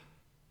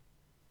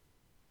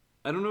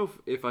know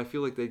if I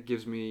feel like that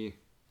gives me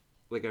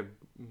like a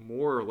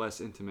more or less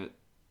intimate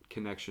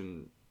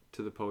connection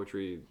to the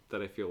poetry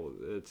that I feel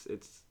it's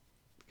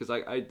because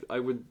I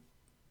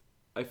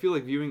feel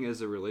like viewing it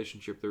as a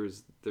relationship,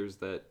 there's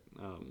that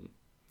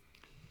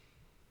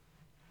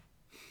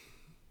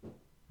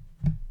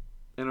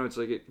I know, it's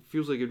like it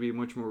feels like it'd be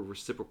much more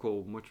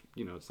reciprocal, much,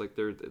 you know, it's like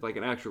there's like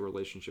an actual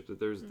relationship, that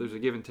there's a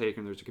give and take,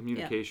 and there's a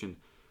communication,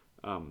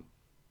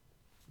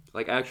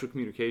 like actual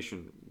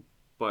communication.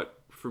 But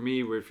for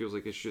me, where it feels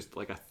like it's just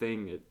like a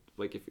thing,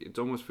 it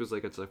almost feels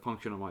like it's a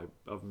function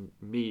of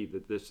me,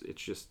 that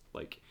it's just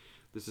like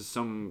this is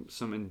some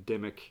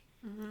endemic,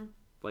 Mm-hmm.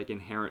 like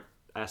inherent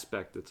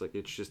aspect. It's like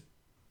it's just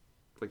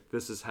like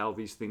this is how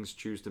these things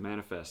choose to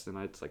manifest, and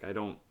it's like I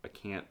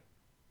can't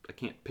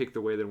pick the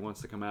way that it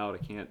wants to come out. I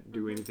can't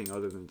do anything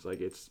other than it's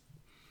like it's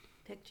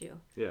Picked you.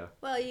 yeah.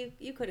 Well,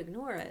 you could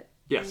ignore it.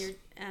 Yes.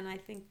 And I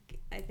think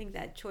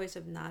that choice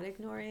of not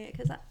ignoring it,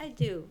 because I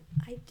do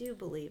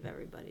believe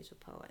everybody's a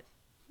poet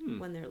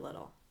when they're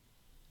little.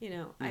 You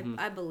know, Mhm.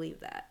 I believe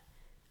that.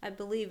 I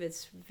believe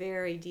it's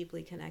very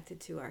deeply connected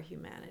to our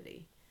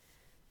humanity.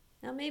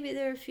 Now, maybe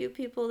there are a few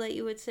people that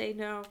you would say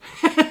no,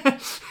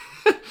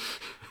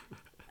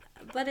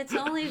 but it's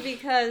only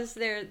because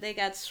they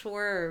got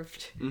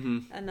swerved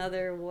Mm-hmm.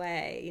 another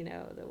way, you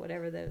know,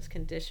 whatever those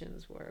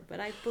conditions were. But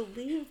I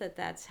believe that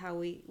that's how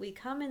we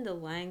come into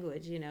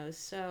language, you know.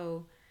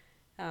 So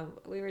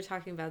we were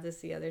talking about this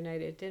the other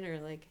night at dinner,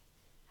 like,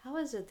 how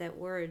is it that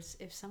words,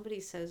 if somebody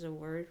says a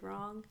word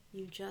wrong,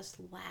 you just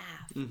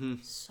laugh? Mm-hmm.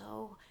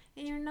 So,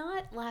 and you're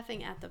not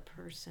laughing at the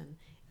person.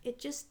 It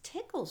just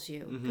tickles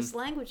you, because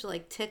language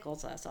like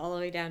tickles us all the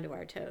way down to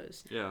our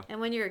toes. Yeah.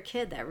 And when you're a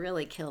kid, that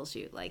really kills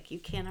you. Like, you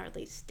can't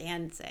hardly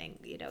stand saying,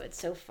 you know, it's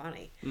so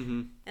funny.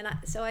 Mm-hmm. And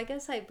so I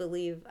guess I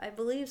believe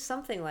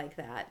something like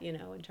that, you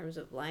know, in terms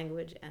of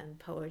language and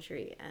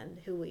poetry and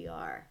who we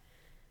are.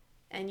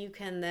 And you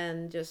can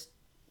then just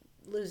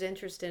lose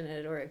interest in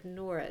it or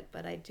ignore it.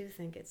 But I do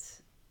think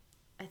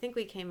I think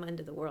we came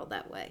into the world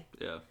that way.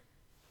 Yeah.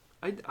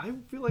 I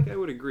feel like I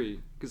would agree,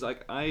 because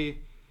like I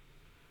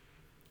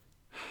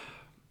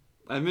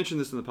mentioned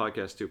this in the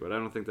podcast too, but I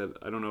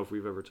don't know if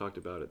we've ever talked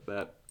about it,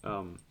 that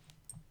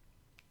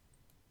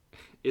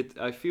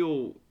I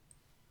feel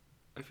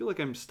like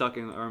I'm stuck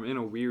or I'm in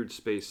a weird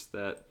space,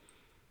 that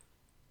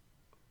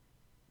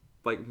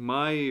like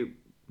my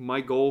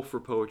goal for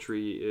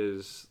poetry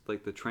is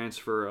like the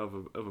transfer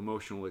of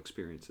emotional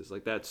experiences.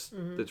 Like that's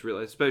real,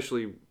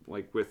 especially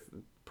like with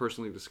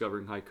personally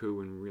discovering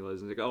haiku and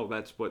realizing like, oh,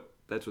 that's what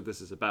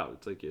this is about.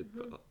 It's like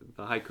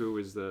the haiku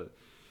is the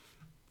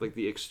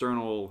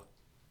external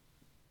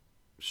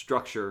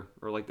structure,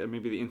 or like that,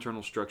 maybe the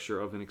internal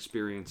structure of an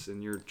experience,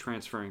 and you're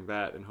transferring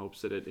that in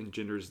hopes that it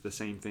engenders the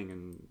same thing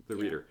in the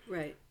reader.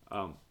 Right.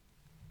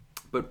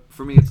 But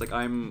for me, it's like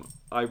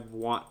I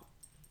want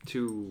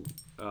to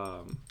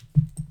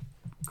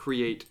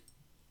create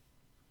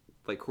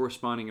like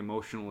corresponding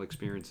emotional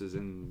experiences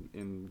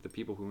in the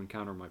people who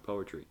encounter my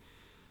poetry.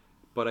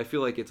 But I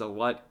feel like it's a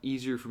lot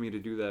easier for me to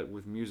do that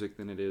with music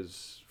than it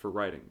is for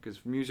writing,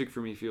 because music for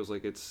me feels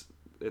like it's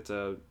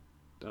a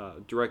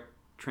direct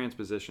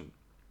transposition,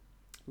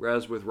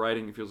 whereas with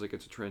writing it feels like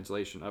it's a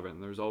translation of it,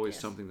 and there's always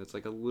Yes. something that's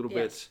like a little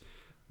Yes.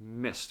 bit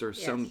missed, or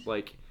Yes. some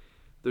like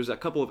there's a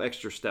couple of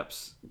extra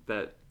steps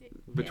that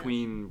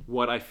between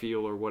what I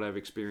feel or what I've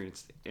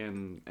experienced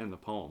and the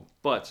poem.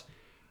 But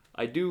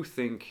I do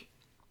think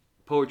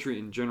poetry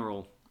in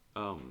general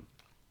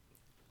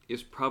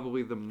is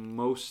probably the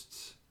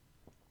most,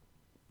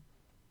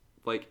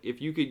 like,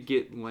 if you could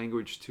get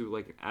language to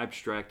like an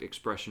abstract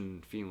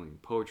expression feeling,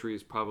 poetry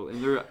is probably,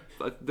 and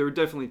there are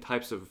definitely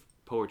types of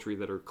poetry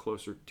that are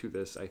closer to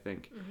this, I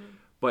think.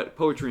 But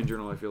poetry in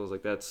general, I feel, is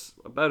like that's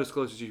about as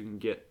close as you can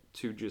get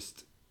to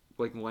just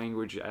like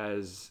language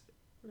as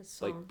like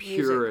Song,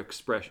 pure music.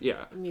 expression.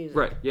 Yeah, Music.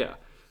 right. Yeah,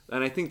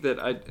 and I think that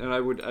I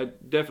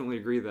definitely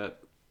agree that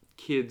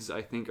kids,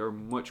 I think, are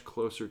much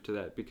closer to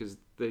that, because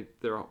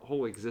their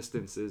whole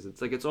existence is,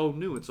 it's like it's all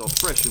new, it's all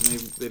fresh, and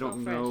they don't all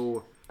fresh.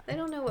 know. They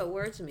don't know what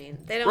words mean.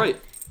 They don't. Right.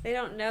 They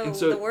don't know And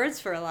so- the words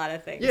for a lot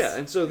of things. Yeah,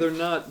 and so they're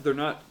not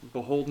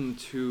beholden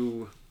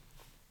to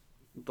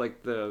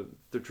like the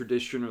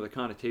tradition or the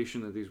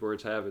connotation that these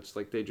words have. It's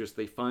like they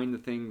find the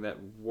thing that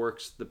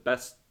works the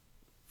best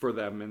for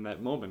them in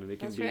that moment, and it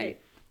can That's be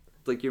right.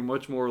 like you're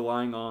much more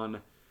relying on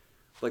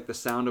like the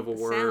sound of a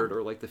word sound.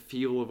 or like the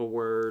feel of a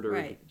word, or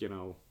Right.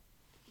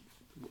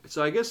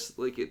 So I guess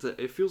like it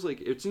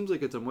seems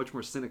like it's a much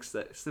more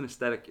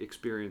synesthetic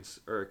experience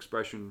or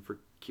expression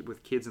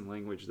with kids in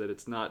language, that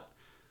it's not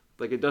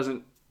like it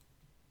doesn't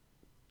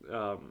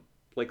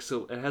like,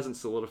 so it hasn't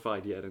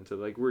solidified yet into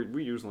like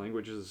we use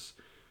language as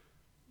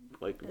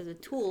like As a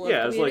tool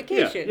Yeah, of it's like-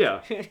 communication.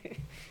 yeah.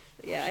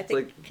 Yeah, I think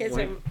like kids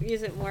lang-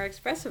 use it more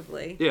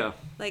expressively. yeah.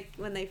 Like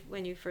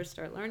when you first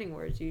start learning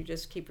words, you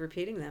just keep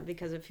repeating them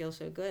because it feels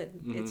so good.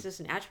 Mm-hmm. It's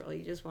just natural.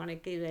 You just want to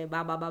keep it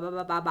ba ba ba ba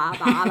ba ba ba ba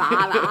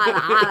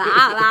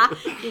ba.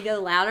 You go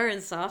louder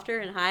and softer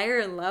and higher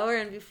and lower,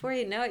 and before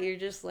you know it, you're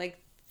just like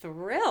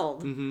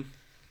thrilled. Mm-hmm.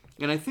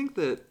 And I think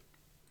that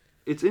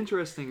it's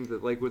interesting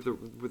that like with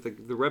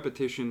the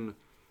repetition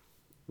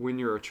when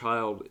you're a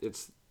child,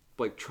 it's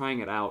like trying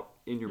it out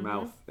in your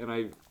mouth.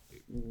 And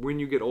when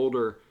you get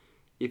older,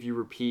 if you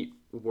repeat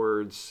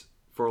words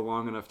for a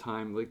long enough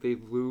time, like they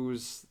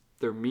lose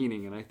their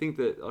meaning. And I think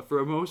that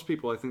for most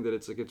people, I think that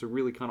it's a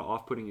really kind of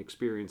off-putting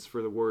experience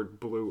for the word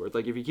blue, or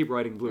like if you keep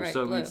writing blue, Right,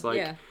 suddenly blue, it's like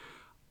yeah.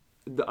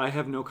 I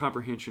have no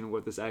comprehension of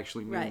what this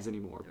actually means Right,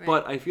 anymore. right.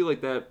 But I feel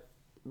like that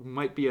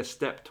might be a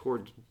step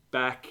towards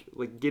back,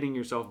 like getting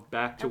yourself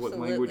back to what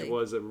language Absolutely.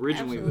 was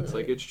originally. That's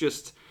like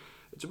Absolutely.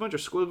 it's a bunch of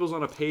squiggles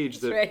on a page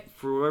That's that right.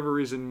 for whatever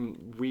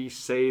reason we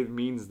say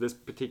means this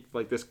particular,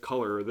 like this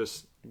color or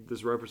this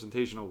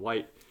representation of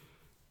light.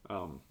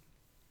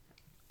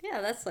 Yeah,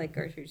 that's like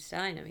Gertrude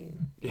Stein. I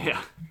mean,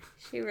 Yeah.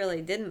 she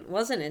really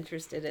wasn't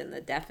interested in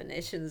the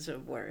definitions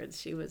of words.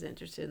 She was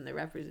interested in the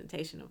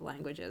representation of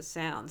language as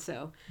sound.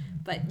 So,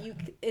 but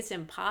it's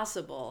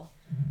impossible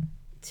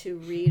to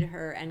read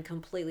her and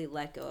completely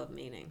let go of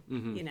meaning.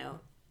 Mm-hmm. You know,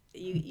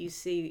 you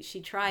see,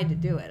 she tried to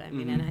do it. I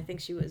mean, and I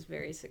think she was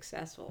very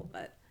successful.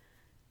 But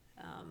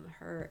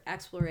her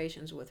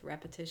explorations with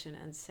repetition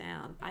and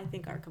sound, I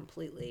think, are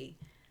completely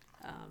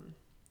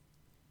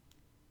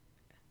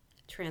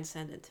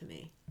transcendent to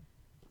me.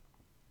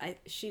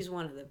 She's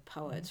one of the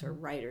poets or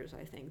writers,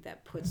 I think,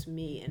 that puts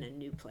me in a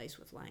new place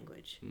with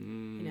language. You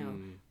know,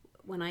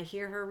 when I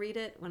hear her read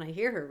it,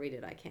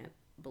 I can't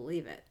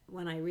believe it.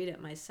 When I read it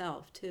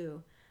myself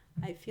too,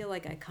 I feel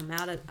like I come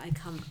out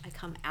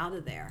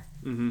of there,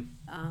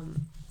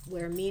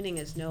 where meaning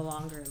is no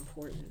longer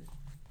important.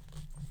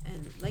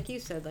 And like you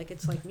said, like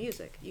it's like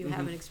music. You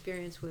have an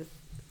experience with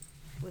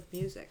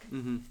music,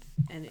 and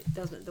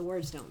the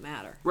words don't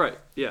matter. Right.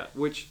 Yeah.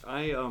 Which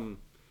I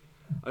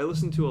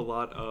listen to a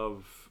lot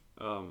of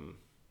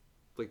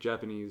like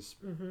Japanese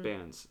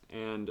bands,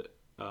 and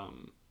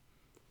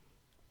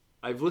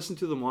I've listened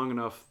to them long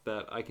enough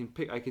that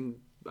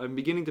I'm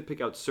beginning to pick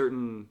out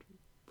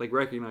like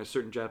recognize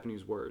certain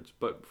Japanese words.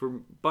 But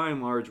by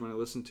and large, when I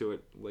listen to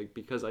it, like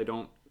because I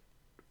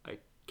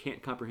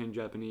can't comprehend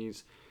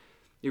Japanese,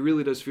 it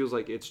really does feels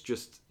like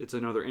it's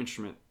another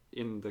instrument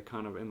in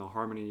the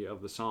harmony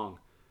of the song.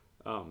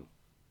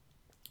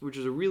 Which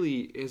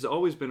has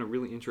always been a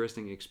really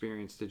interesting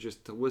experience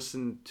to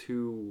listen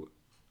to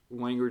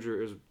language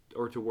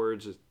or to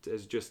words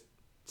as just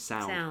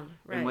sound,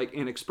 right. and like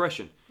an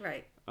expression.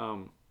 Right.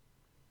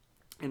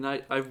 And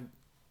I've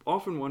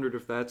often wondered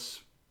if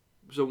that's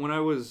so. When I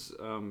was,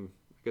 I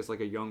guess, like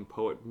a young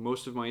poet,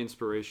 most of my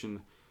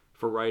inspiration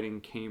for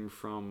writing came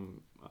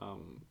from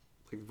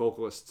like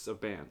vocalists of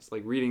bands,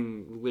 like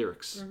reading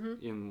lyrics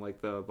in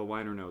like the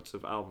liner notes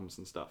of albums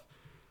and stuff,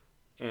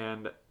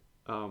 and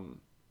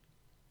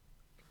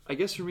I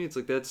guess for me, it's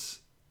like that's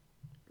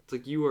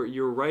it's like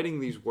you're writing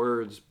these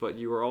words, but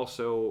you are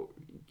also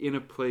in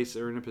a place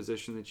or in a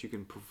position that you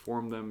can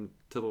perform them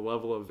to the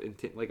level of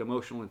like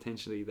emotional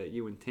intensity that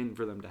you intend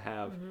for them to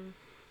have.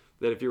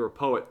 That if you're a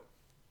poet,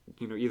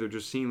 either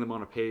just seeing them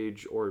on a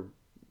page or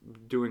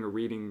doing a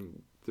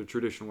reading the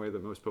traditional way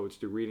that most poets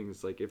do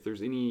readings, like if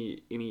there's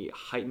any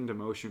heightened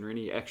emotion or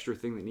any extra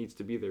thing that needs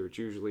to be there, it's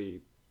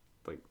usually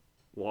like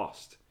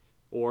lost.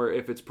 Or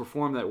if it's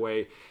performed that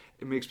way,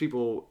 it makes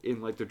people in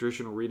like the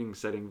traditional reading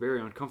setting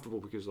very uncomfortable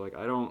because like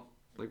I don't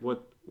like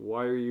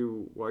why are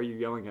you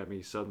yelling at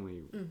me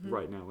suddenly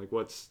right now? Like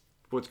what's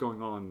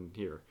going on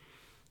here?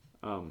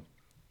 But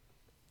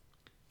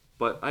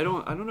I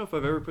don't know if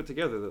I've ever put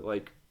together that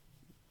like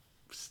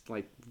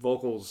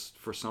vocals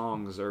for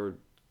songs are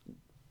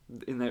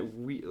in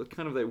that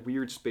kind of that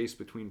weird space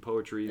between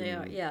poetry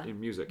and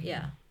music.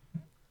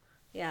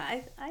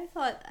 Yeah, I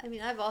thought, I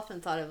mean, I've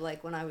often thought of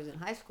like when I was in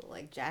high school,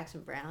 like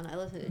Jackson Browne. I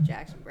listened to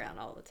Jackson Browne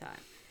all the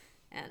time.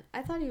 And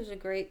I thought he was a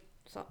great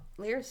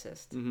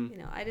lyricist.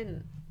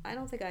 I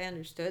don't think I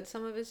understood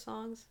some of his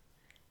songs.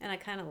 And I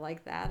kind of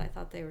like that. I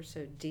thought they were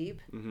so deep.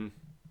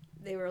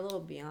 They were a little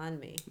beyond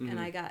me.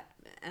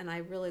 And I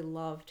really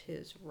loved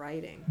his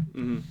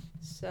writing.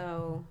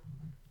 So,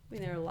 I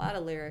mean, there are a lot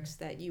of lyrics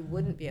that you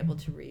wouldn't be able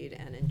to read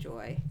and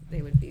enjoy.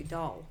 They would be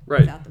dull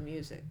without the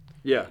music.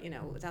 Yeah.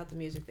 Without the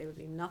music, they would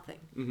be nothing.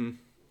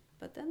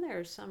 But then there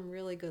are some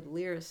really good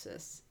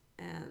lyricists,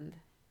 and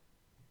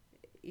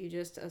you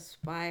just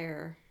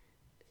aspire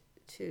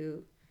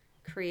to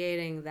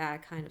creating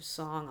that kind of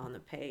song on the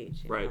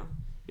page. You know?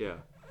 Yeah.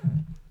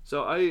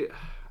 So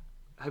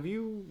have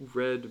you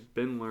read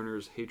Ben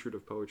Lerner's Hatred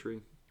of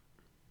Poetry?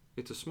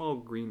 It's a small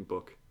green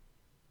book.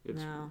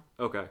 No.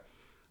 Okay.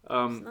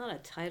 It's not a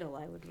title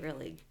I would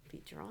really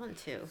be drawn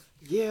to.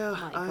 Yeah,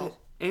 Michael.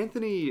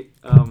 Anthony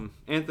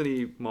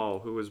Mall,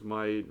 who was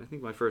I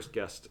think my first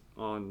guest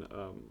on,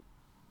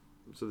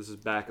 so this is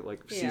back at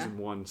like season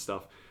 1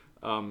 stuff.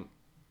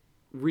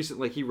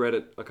 Recently, he read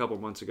it a couple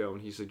months ago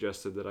and he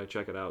suggested that I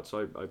check it out.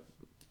 So I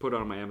put it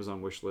on my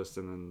Amazon wish list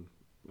and then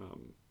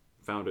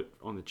found it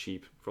on the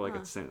cheap for like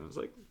a cent. I was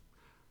like,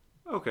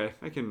 okay,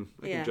 I can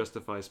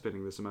justify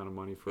spending this amount of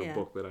money for a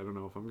book that I don't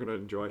know if I'm gonna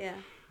enjoy. Yeah.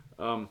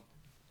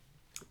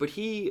 But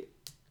he,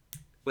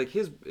 like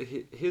his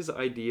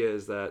idea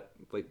is that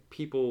like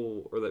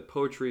people, or that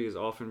poetry is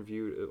often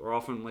viewed or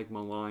often like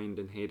maligned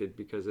and hated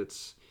because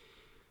it's,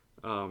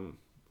 or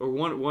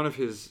one of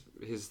his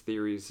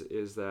theories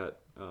is that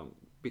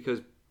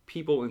because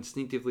people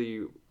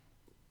instinctively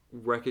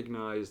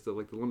recognize the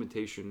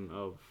limitation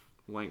of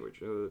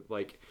language,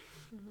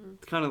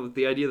 kind of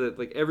the idea that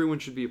like everyone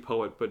should be a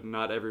poet, but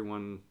not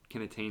everyone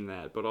can attain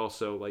that. But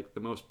also like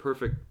the most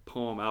perfect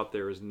poem out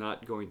there is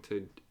not going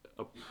to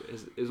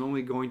is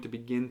only going to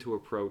begin to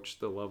approach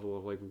the level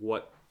of like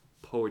what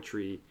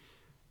poetry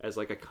as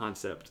like a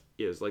concept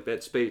is, like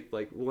that space,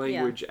 like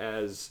language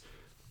as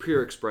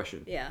pure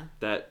expression.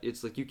 That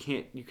it's like you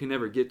can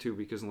never get to,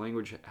 because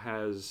language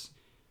has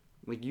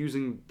like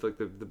using like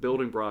the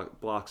building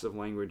blocks of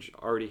language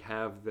already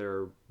have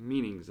their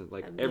meanings, and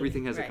like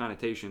everything has a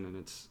connotation, and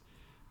it's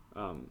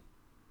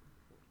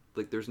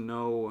like there's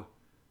no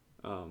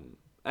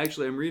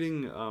actually I'm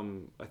reading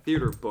a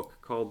theater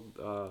book called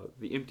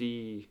The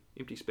Empty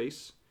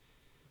Space,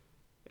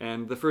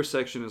 and the first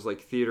section is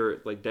like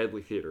theater, like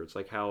deadly theater. It's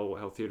like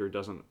how theater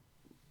doesn't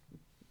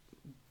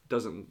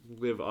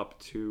live up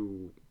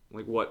to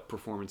like what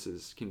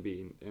performances can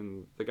be.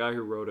 And the guy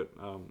who wrote it,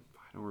 I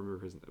don't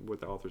remember what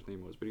the author's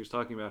name was, but he was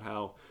talking about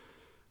how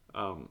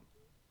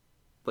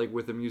like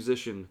with a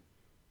musician,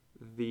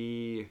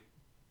 the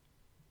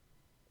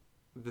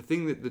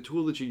thing that the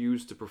tool that you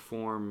use to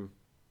perform,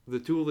 the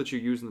tool that you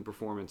use in the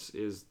performance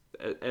is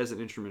as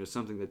an instrument is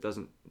something that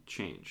doesn't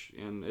change,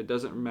 and it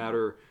doesn't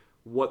matter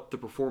what the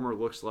performer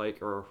looks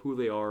like or who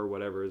they are or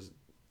whatever. It's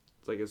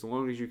like as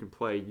long as you can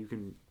play, you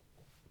can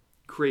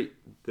create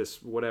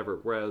this whatever.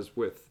 Whereas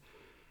with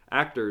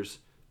actors,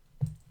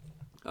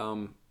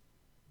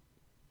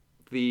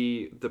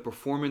 the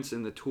performance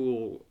and the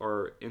tool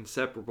are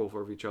inseparable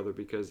from each other,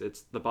 because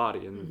it's the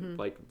body, and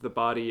like the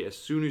body, as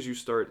soon as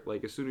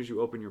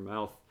you open your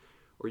mouth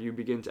or you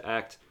begin to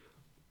act,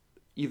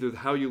 either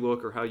how you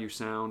look or how you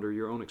sound or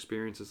your own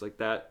experiences like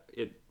that,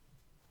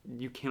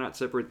 you cannot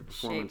separate the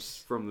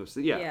performance from this.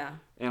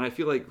 And I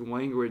feel like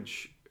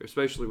language,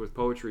 especially with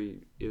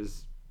poetry,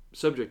 is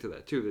subject to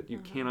that too, that you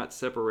cannot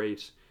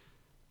separate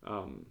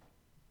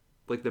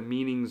like the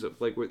meanings of,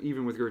 like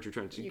even with Gertrude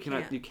Trent,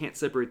 you can't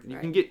separate. You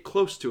can get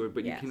close to it,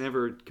 but you can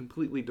never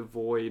completely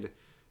devoid,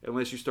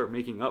 unless you start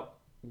making up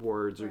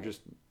words or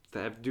just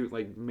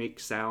make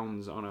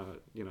sounds on a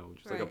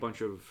like a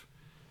bunch of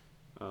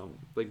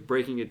like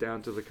breaking it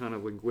down to the kind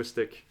of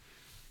linguistic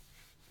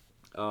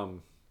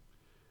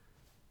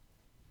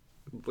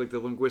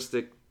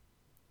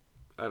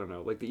I don't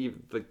know, like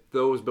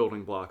those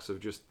building blocks of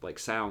just like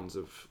sounds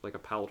of like a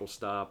palatal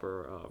stop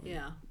or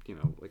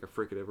like a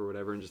fricative or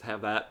whatever, and just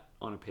have that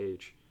on a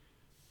page.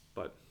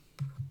 But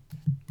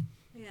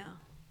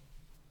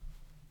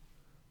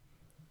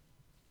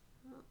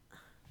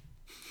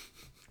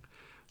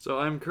So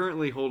I'm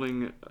currently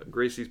holding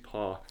Gracie's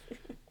paw,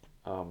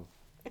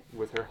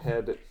 with her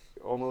head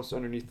almost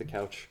underneath the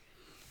couch.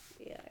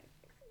 Yeah.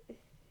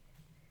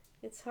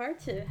 It's hard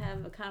to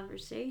have a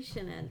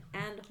conversation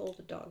and hold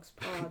a dog's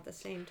paw at the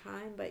same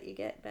time, but you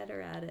get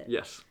better at it.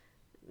 Yes.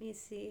 Let me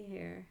see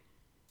here.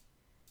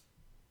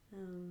 If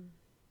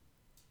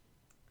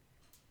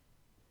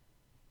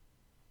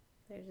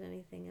there's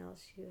anything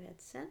else you had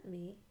sent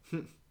me.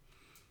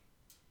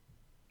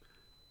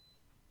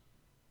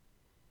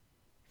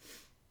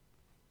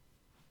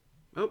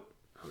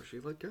 Oh, she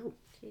let go.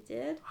 She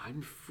did?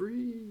 I'm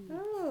free.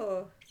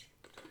 Oh.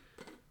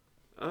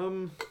 I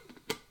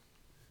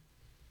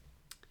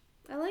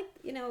like,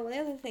 the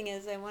other thing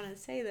is I want to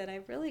say that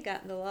I've really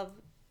gotten to love,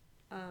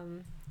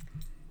 and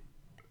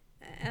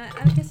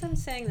I guess I'm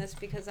saying this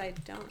because I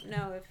don't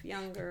know if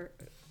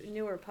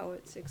newer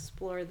poets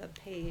explore the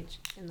page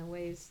in the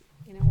ways,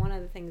 one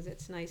of the things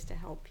it's nice to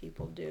help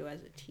people do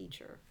as a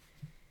teacher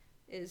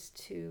is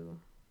to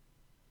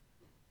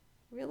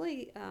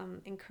really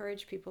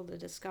encourage people to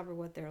discover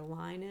what their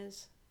line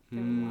is,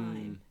 their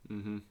line.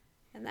 Mm-hmm.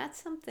 And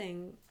that's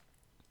something,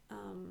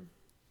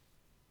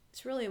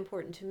 it's really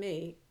important to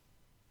me.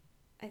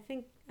 I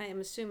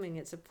am assuming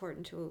it's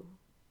important to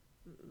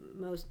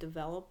most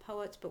developed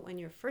poets, but when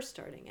you're first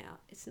starting out,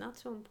 it's not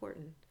so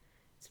important.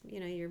 It's,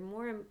 you're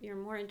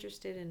more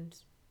interested in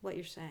what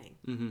you're saying,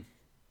 mm-hmm.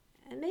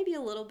 and maybe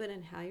a little bit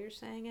in how you're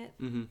saying it,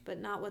 mm-hmm. but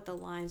not what the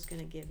line's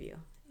going to give you.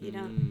 You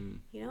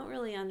don't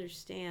really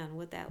understand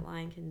what that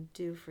line can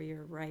do for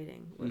your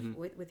writing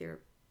with your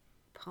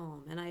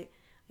poem. And I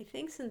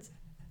think since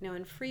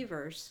in free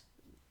verse,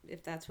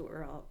 if that's what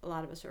a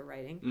lot of us are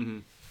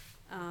writing,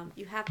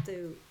 you have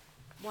to.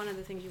 One of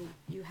the things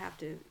you have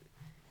to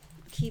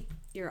keep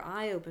your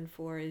eye open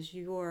for is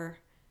your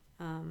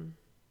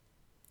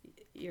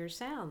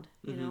sound,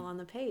 on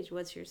the page.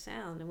 What's your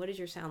sound, and what does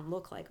your sound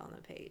look like on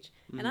the page?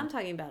 And I'm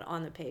talking about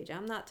on the page.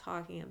 I'm not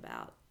talking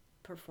about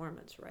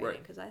performance writing,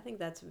 because I think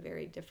that's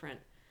very different.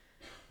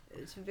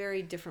 It's a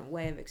very different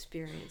way of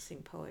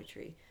experiencing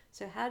poetry.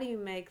 So how do you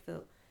make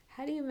the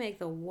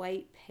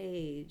white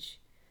page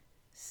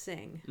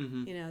sing?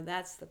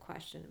 That's the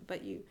question.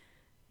 But you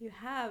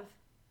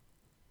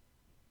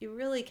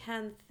really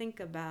can think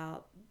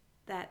about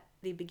that,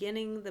 the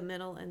beginning, the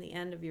middle, and the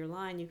end of your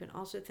line. You can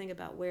also think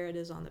about where it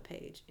is on the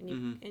page,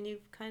 and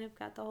you've kind of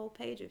got the whole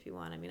page if you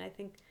want. I mean, I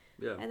think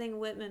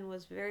Whitman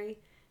was very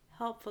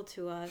helpful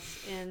to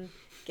us in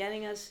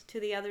getting us to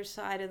the other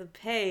side of the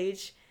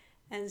page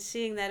and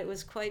seeing that it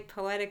was quite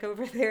poetic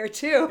over there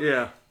too.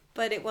 Yeah.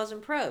 But it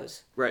wasn't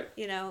prose. Right.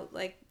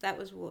 That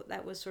was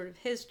sort of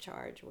his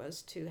charge,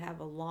 was to have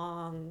a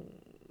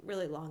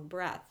really long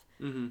breath.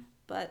 Mm-hmm.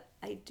 But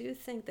I do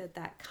think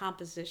that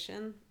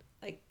composition,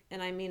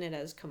 and I mean it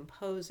as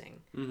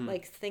composing,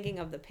 like thinking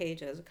of the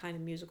page as a kind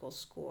of musical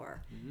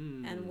score,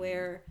 and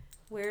where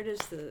does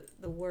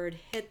the word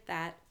hit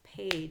that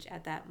page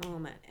at that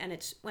moment, and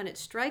it's when it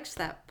strikes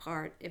that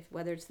part,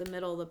 whether it's the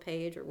middle of the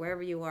page or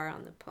wherever you are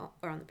on the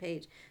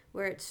page,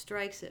 where it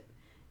strikes, it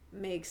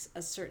makes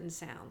a certain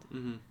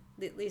sound.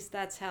 At least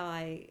that's how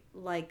I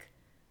like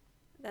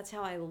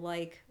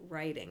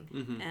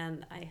writing,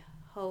 and I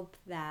hope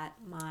that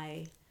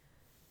my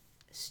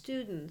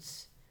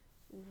students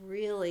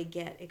really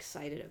get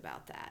excited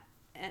about that,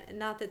 and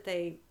not that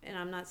and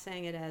I'm not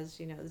saying it as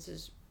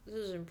this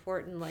is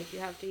important, like you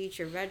have to eat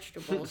your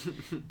vegetables,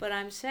 but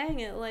I'm saying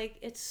it like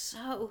it's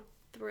so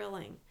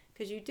thrilling,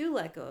 because you do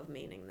let go of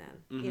meaning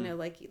then.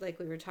 Like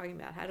we were talking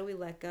about, how do we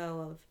let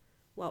go of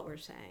what we're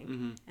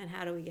saying, and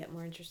how do we get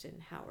more interested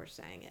in how we're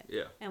saying it,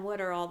 and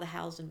what are all the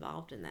hows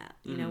involved in that.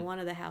 One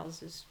of the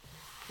hows is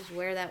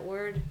where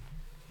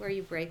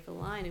you break the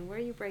line, and where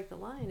you break the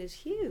line is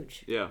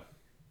huge.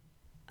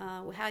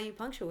 How you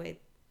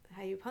punctuate.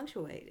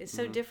 It's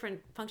so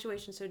different.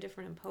 Punctuation's so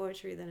different in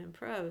poetry than in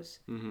prose.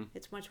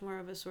 It's much more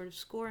of a sort of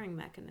scoring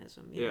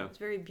mechanism. It's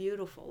very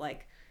beautiful.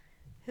 Like,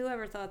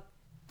 whoever thought,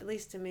 at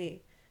least to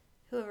me,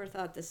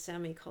 the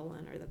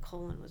semicolon or the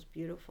colon was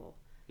beautiful.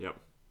 Yep.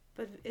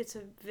 But it's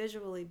a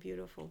visually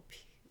beautiful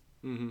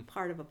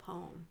part of a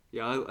poem.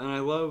 Yeah, and I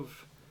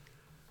love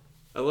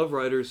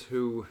writers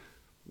who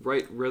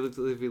write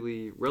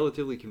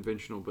relatively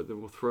conventional, but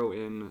then will throw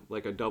in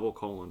like a double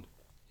colon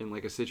in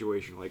like a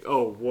situation, like,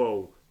 oh,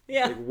 whoa,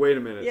 like, wait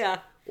a minute,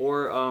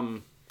 or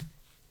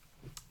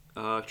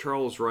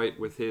Charles Wright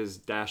with his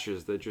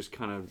dashes that just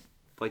kind of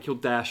like he'll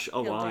dash a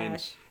line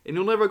and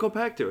he'll never go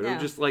back to it. It'll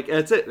just like,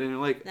 that's it, and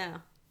you're like,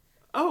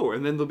 oh,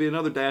 and then there'll be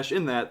another dash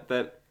in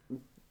that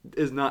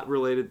is not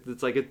related.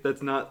 It's like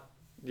that's not,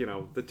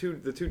 the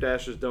two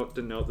dashes don't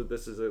denote that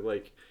this is a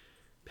like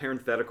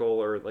parenthetical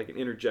or like an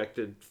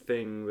interjected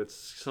thing that's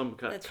some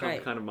kind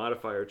of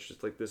modifier. It's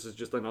just like, this is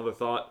just another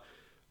thought,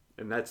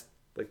 and that's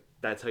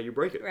how you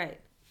break it.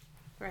 Right.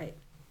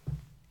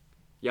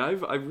 Yeah,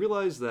 I've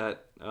realized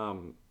that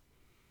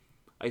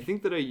I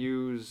think that I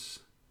use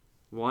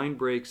line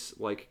breaks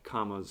like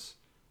commas,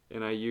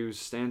 and I use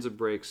stanza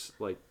breaks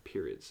like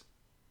periods.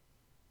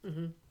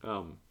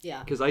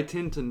 Because I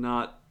tend to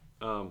not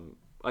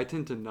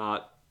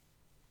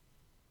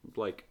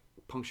like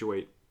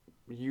punctuate.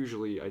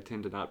 Usually, I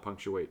tend to not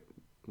punctuate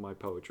my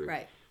poetry.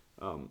 Right.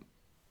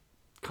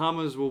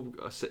 Commas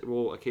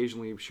will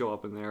occasionally show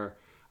up in there.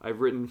 I've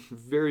written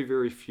very,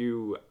 very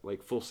few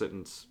like full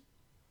sentence,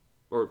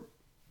 or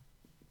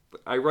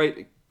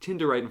I tend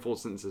to write in full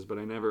sentences, but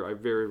I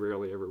very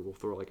rarely ever will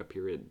throw like a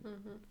period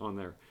on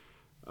there.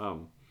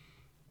 And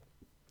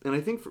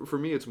I think for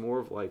me, it's more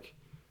of like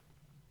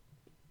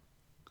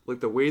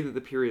the way that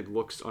the period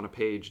looks on a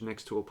page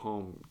next to a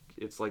poem.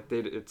 It's like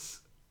they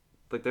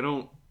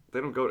don't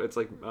go. It's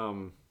like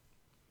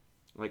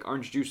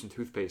orange juice and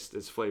toothpaste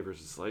as flavors.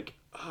 It's like,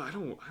 oh, I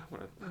don't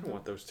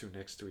want those two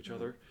next to each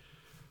other.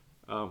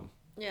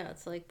 Yeah,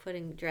 it's like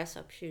putting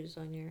dress-up shoes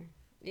on your.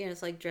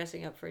 It's like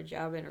dressing up for a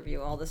job interview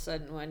all of a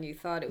sudden when you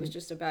thought it was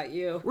just about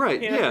you.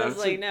 Right. Yeah. It's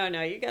like, no,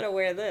 you got to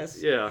wear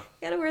this. Yeah. You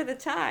got to wear the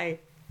tie.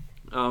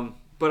 But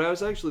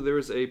there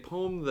was a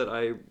poem that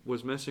I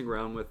was messing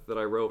around with that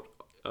I wrote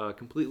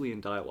completely in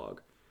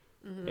dialogue.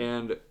 Mm-hmm.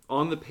 And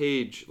on the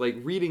page, like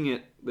reading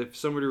it, if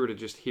somebody were to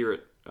just hear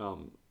it,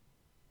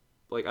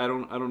 like I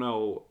don't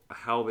know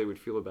how they would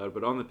feel about it,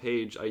 but on the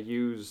page I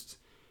used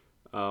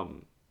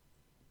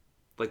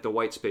like the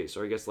white space,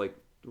 or I guess like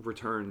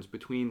returns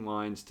between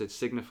lines to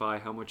signify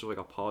how much of like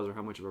a pause or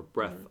how much of a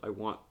breath I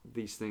want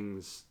these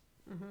things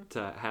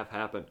to have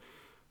happen.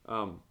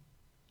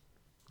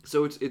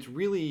 So it's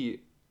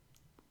really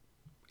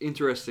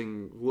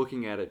interesting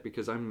looking at it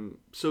because I'm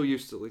so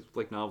used to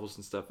like novels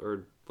and stuff,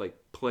 or like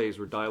plays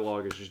where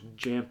dialogue is just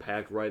jam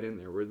packed right in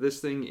there. Where this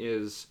thing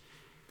is,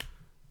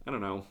 I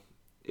don't know,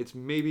 it's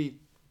maybe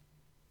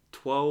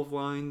 12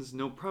 lines,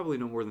 probably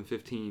no more than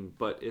 15,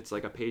 but it's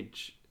like a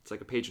page. It's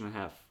like a page and a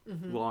half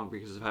long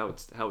because of how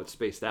it's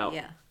spaced out.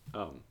 Yeah.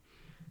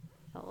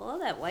 All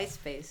that white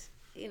space,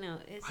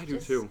 it's I do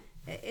too.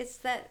 It's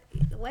that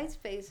the white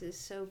space is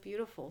so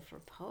beautiful for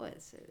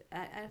poets.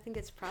 I think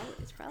it's probably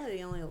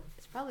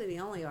the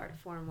only art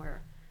form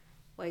where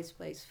white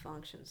space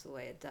functions the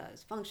way it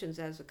does. Functions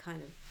as a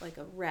kind of like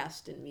a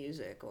rest in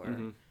music,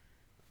 or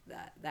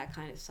that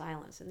kind of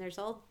silence. And there's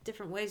all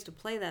different ways to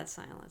play that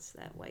silence,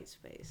 that white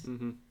space.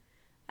 Mm-hmm.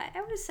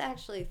 I was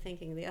actually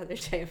thinking the other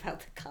day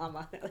about the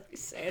comma. Let me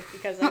say it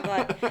because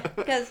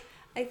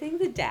I think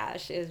the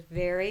dash is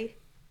very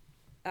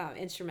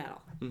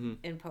instrumental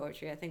in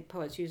poetry. I think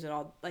poets use it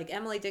all. Like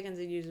Emily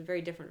Dickinson uses it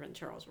very different from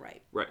Charles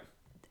Wright. Right.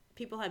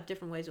 People have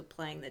different ways of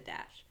playing the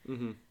dash.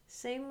 Mm-hmm.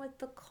 Same with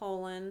the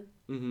colon.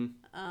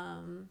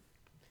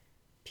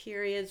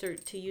 Periods, or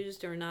to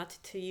use or not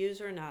to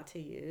use or not to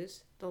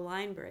use. The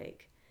line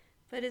break.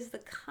 But is the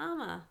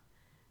comma?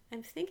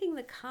 I'm thinking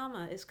the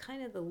comma is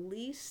kind of the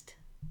least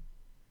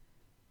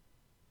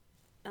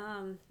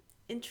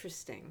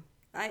interesting.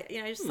 I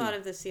just thought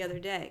of this the other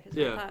day because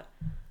I thought,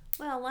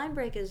 well, line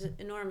break is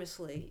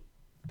enormously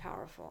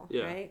powerful,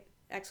 right?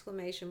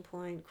 Exclamation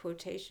point,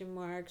 quotation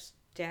marks,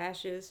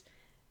 dashes,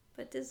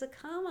 but does the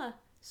comma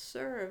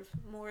serve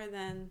more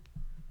than?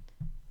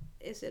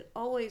 Is it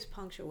always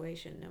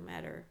punctuation? No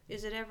matter,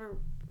 is it ever?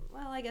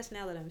 Well, I guess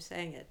now that I'm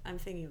saying it, I'm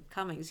thinking of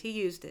Cummings. He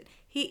used it.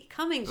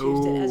 Cummings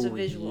used it as a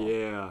visual.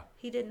 Yeah.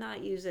 He did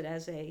not use it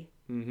as a.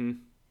 Mm-hmm.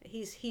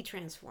 He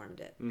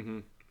transformed it. Mm-hmm.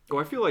 Well,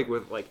 I feel like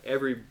with like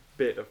every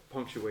bit of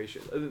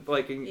punctuation,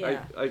 like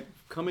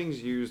Cummings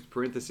used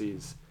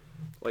parentheses,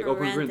 like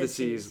open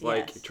parentheses,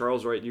 like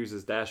Charles Wright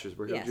uses dashes,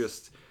 where he'll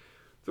just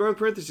throw in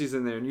parentheses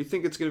in there, and you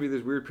think it's going to be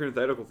this weird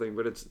parenthetical thing,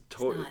 but it's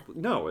totally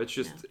it's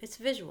just it's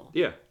visual.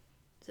 Yeah,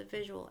 it's a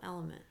visual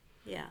element.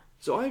 Yeah.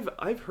 So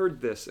I've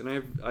heard this, and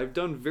I've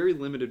done very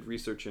limited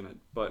research in it,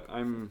 but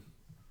I'm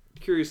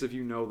curious if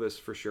you know this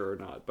for sure or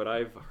not. But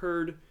I've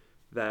heard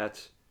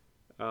that.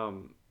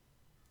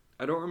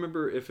 I don't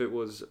remember if it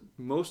was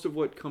most of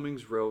what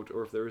Cummings wrote,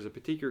 or if there was a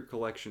particular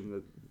collection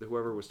that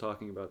whoever was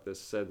talking about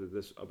this said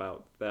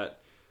that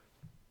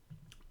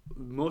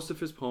most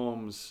of his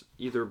poems,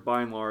 either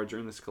by and large or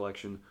in this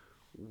collection,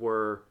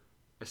 were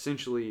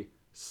essentially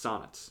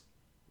sonnets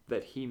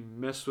that he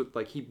messed with,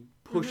 like he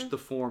pushed the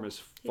form as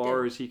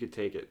far as he could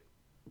take it.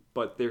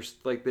 But there's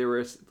like they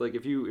were like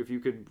if you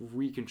could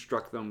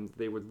reconstruct them,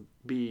 they would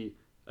be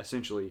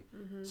essentially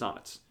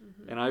sonnets.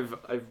 And I've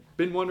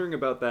been wondering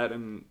about that,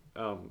 and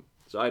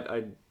so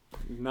I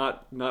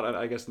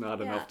guess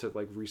not enough to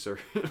like research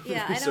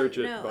research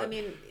I don't know. But. I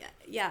mean,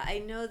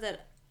 I know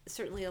that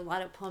certainly a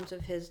lot of poems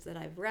of his that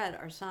I've read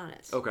are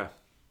sonnets. Okay.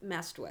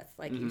 Messed with,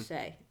 like you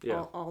say,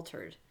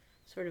 altered,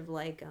 sort of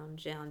like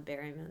John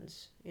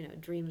Berryman's,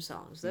 dream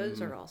songs.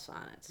 Those are all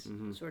sonnets,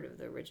 sort of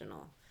the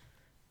original.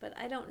 But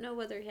I don't know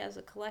whether he has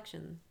a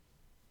collection.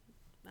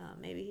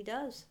 Maybe he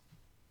does.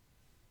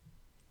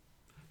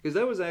 Because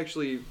that was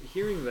actually,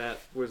 hearing that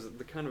was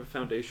the kind of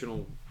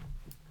foundational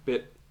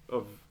bit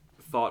of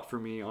thought for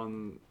me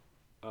on,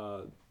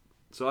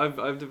 so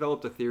I've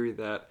developed a theory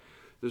that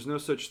there's no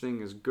such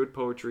thing as good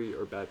poetry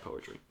or bad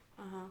poetry.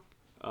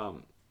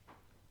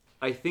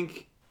 I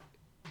think,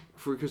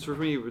 because for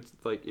me, it's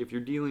like, if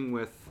you're dealing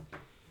with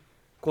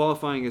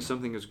qualifying as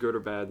something as good or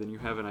bad, then you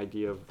have an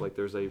idea of, like,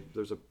 there's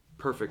a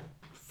perfect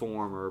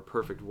form or a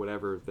perfect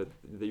whatever that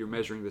you're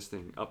measuring this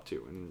thing up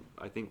to. And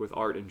I think with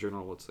art in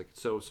general, it's like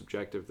so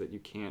subjective that you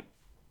can't,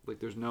 like,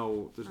 there's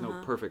no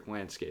perfect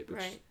landscape.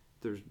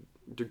 There's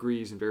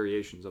degrees and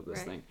variations of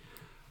this thing.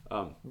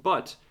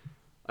 But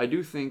I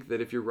do think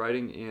that if you're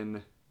writing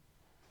in,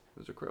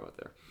 there's a crow out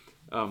there.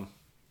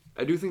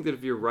 I do think that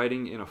if you're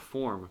writing in a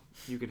form,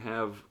 you can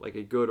have like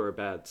a good or a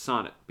bad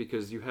sonnet,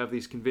 because you have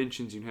these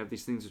conventions, you have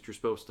these things that you're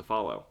supposed to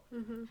follow.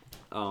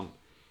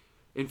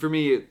 And for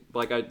me,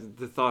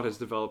 the thought has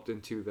developed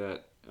into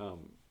that,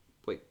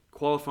 like,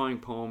 qualifying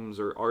poems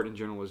or art in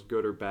general as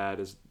good or bad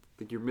is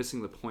that you're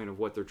missing the point of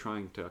what they're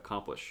trying to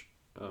accomplish.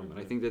 And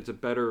I think that's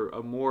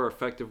a more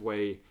effective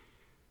way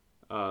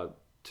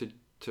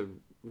to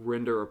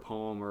render a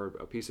poem or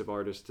a piece of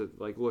art is to,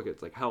 like, look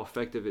at, like, how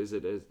effective is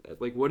it,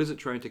 like, what is it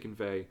trying to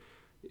convey?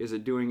 Is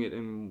it doing it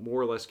in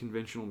more or less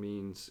conventional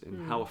means,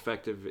 and how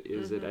effective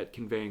is it at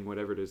conveying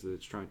whatever it is that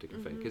it's trying to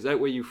convey? Because that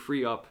way you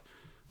free up,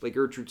 like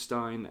Gertrude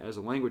Stein as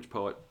a language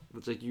poet.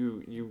 It's like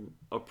you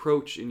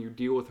approach and you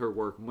deal with her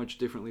work much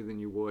differently than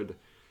you would,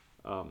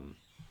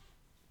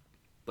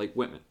 like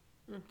Whitman.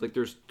 Like,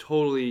 there's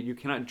totally, you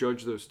cannot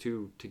judge those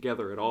two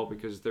together at all,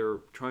 because they're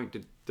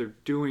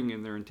doing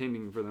and they're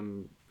intending for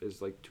them is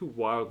like two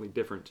wildly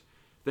different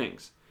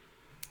things.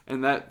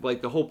 And that,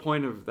 like, the whole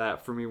point of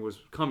that for me was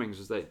Cummings,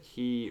 is that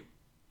he,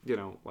 you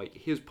know, like,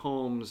 his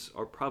poems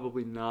are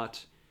probably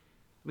not,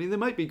 I mean, they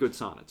might be good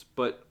sonnets,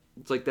 but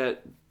it's like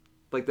that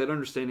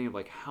understanding of,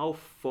 like, how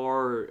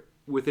far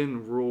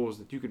within rules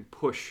that you can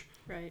push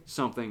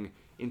something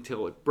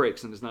until it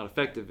breaks and is not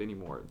effective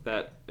anymore.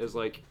 That is,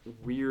 like,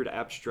 weird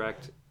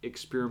abstract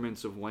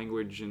experiments of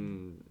language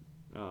and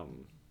I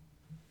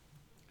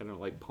don't know,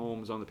 like,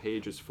 poems on the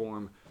page as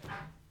form.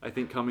 I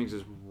think Cummings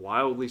is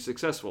wildly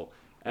successful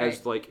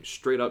as like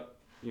straight up,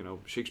 you know,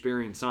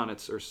 Shakespearean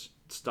sonnets or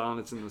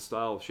sonnets in the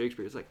style of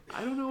Shakespeare. It's like,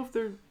 I don't know if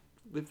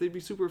they'd be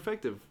super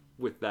effective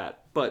with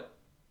that, but,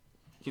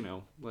 you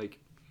know, like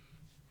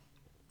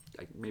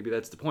maybe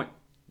that's the point.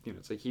 You know,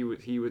 it's like he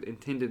would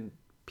intended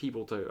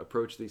people to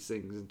approach these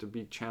things and to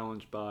be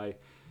challenged by,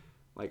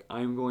 like,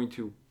 I'm going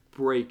to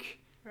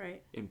break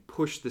and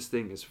push this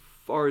thing as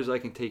far as I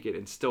can take it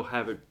and still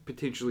have it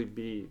potentially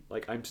be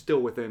like I'm still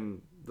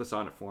within the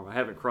sonnet form. I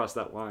haven't crossed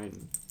that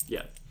line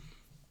yet.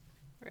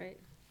 Right.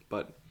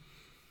 But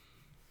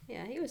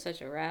yeah, he was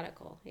such a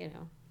radical, you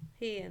know.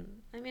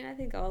 I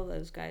think all of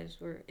those guys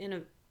were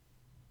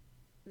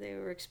they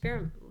were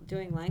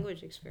doing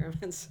language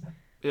experiments.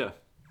 Yeah.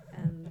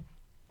 And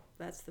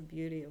that's the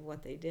beauty of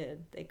what they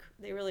did.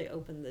 They really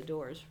opened the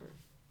doors for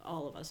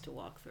all of us to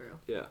walk through.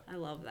 Yeah. I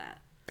love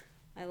that.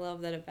 I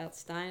love that about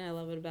Stein. I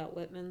love it about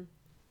Whitman.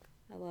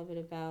 I love it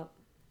about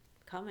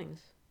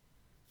Cummings.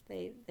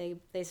 They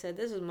said,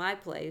 this is my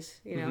place,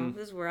 you know,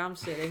 this is where I'm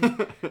sitting.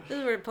 This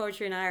is where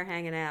poetry and I are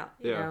hanging out,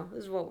 you know,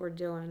 this is what we're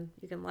doing.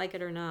 You can like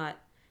it or not,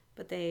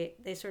 but they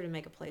sort of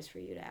make a place for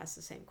you to ask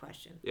the same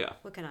question. Yeah.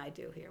 What can I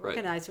do here? What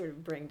can I sort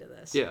of bring to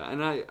this? Yeah,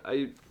 and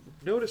I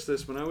noticed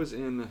this when I was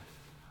I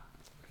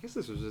guess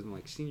this was in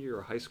like senior year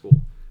of high school.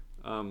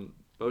 I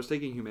was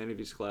taking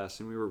humanities class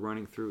and we were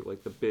running through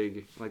like the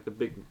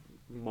big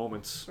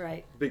moments,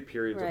 big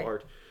periods of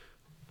art.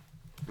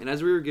 And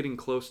as we were getting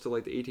close to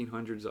like the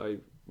 1800s, I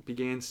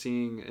began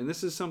seeing, and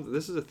this is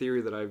a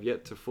theory that I've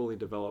yet to fully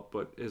develop,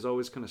 but has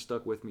always kind of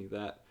stuck with me,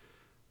 that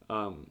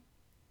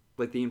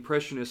like the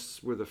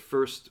Impressionists were the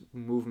first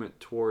movement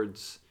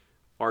towards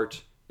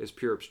art as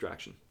pure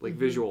abstraction, like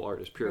visual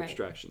art as pure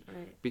abstraction,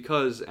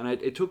 because, and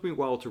it took me a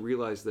while to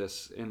realize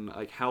this and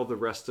like how the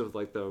rest of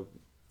like the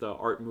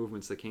art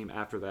movements that came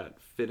after that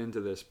fit into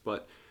this,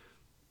 but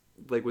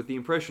like with the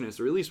Impressionists,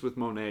 or at least with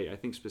Monet, I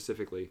think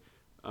specifically,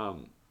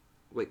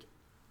 like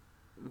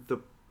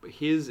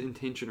his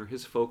intention or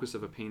his focus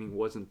of a painting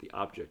wasn't the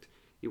object,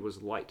 it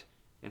was light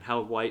and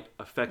how light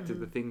affected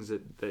the things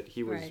that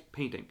he was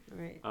painting,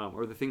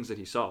 or the things that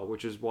he saw,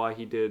 which is why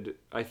he did,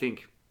 I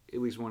think, at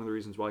least one of the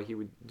reasons why he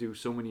would do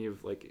so many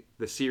of like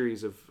the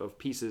series of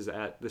pieces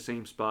at the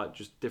same spot,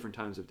 just different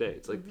times of day.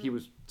 It's like he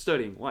was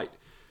studying light.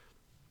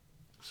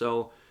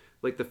 So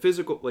like the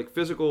physical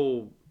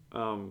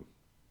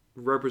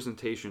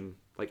representation,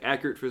 like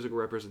accurate physical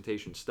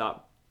representation,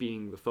 stopped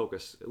being the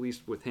focus, at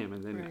least with him.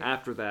 And then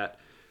after that,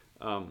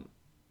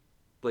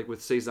 like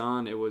with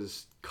Cezanne, it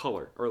was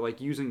color, or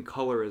like using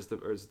color as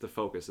the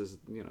focus, as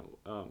you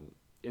know.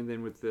 And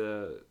then with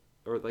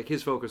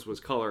his focus was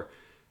color.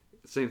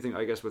 Same thing,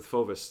 I guess, with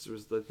Fauvists,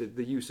 was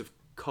the use of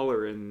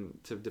color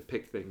to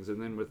depict things.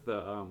 And then with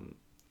the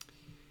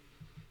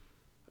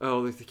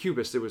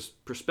Cubists, it was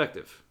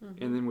perspective.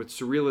 And then with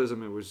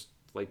Surrealism, it was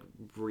like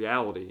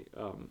reality.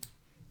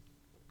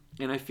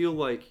 And I feel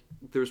like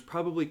there's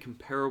probably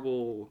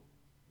comparable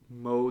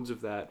modes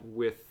of that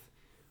with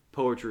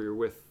poetry or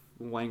with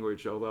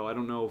language, although I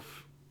don't know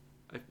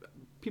if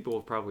people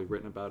have probably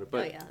written about it.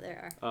 But, oh yeah,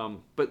 there are.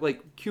 But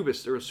like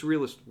Cubist or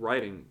Surrealist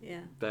writing,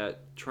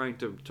 that trying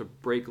to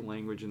break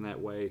language in that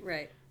way.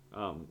 Right.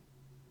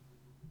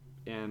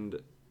 And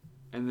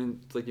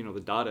then like, you know,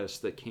 the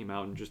Dadaists that came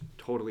out and just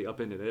totally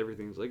upended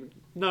everything. It's like,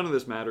 none of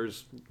this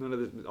matters. None of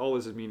this, all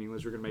this is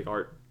meaningless. We're gonna make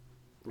art.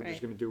 We're just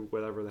Right. going to do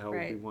whatever the hell we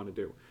Right. want to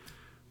do.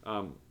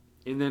 And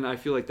then I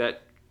feel like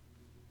that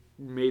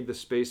made the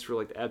space for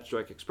like the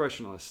abstract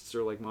expressionists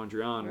or like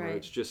Mondrian, where Right.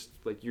 it's just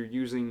like you're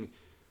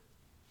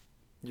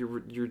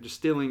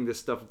distilling this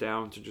stuff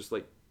down to just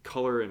like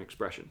color and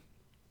expression.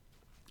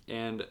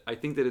 And I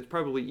think that it's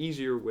probably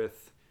easier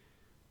with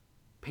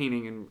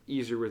painting and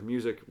easier with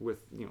music,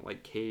 with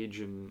like Cage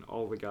and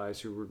all the guys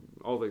who were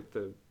all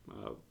the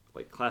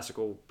like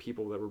classical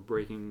people that were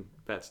breaking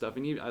that stuff,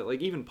 and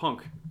even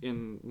punk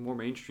in more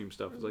mainstream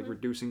stuff is like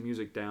reducing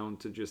music down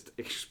to just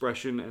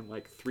expression and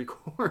like 3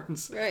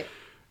 chords, Right.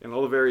 and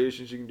all the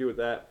variations you can do with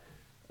that.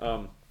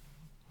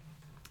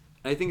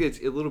 I think it's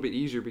a little bit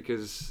easier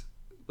because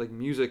like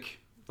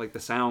music, like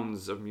the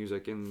sounds of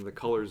music and the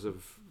colors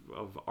of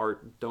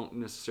art don't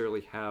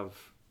necessarily have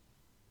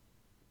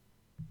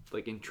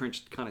like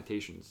entrenched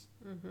connotations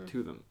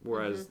to them,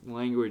 whereas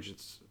language,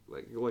 it's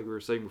like we were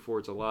saying before,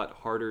 it's a lot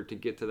harder to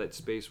get to that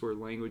space where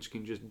language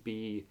can just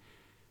be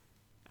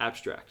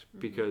abstract,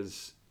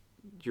 because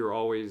you're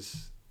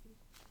always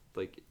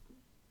like,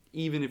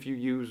 even if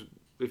you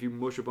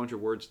mush a bunch of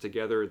words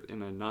together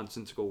in a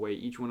nonsensical way,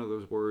 each one of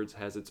those words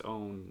has its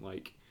own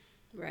like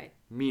Right.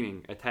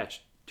 meaning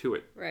attached to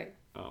it. Right.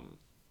 And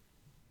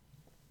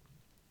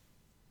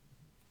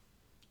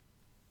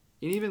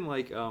even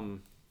like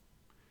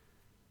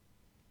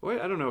well,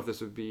 I don't know if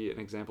this would be an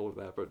example of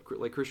that, but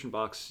like Christian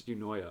Bach's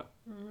Eunoia,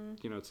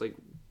 it's like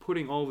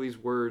putting all these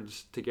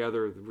words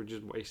together, which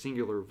is a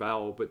singular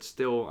vowel, but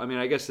still, I mean,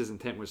 I guess his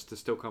intent was to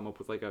still come up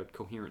with like a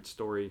coherent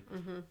story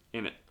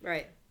in it.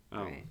 Right.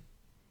 Right.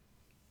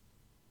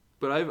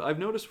 But I've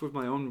noticed with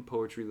my own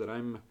poetry that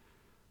I'm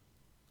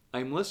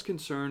less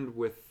concerned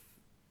with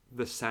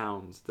the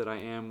sounds that I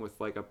am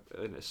with like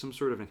some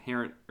sort of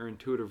inherent or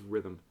intuitive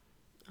rhythm.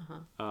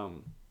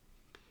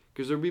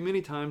 Because there'll be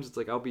many times it's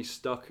like I'll be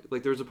stuck.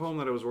 Like there's a poem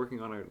that I was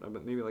working on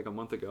maybe like a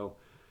month ago,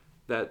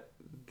 that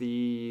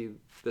the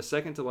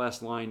second to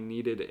last line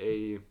needed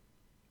a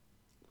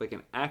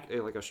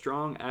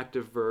strong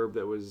active verb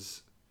that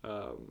was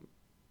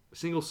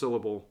single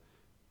syllable,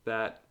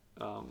 that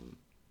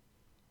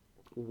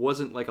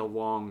wasn't like a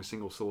long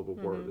single syllable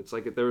word. It's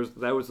like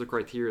that was the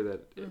criteria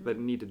that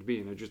needed to be,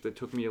 and it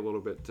took me a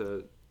little bit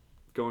to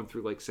going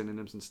through like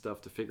synonyms and stuff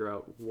to figure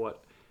out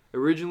what.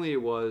 Originally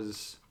it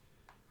was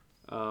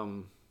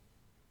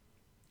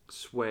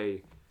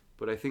sway,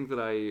 but I think that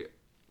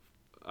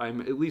I'm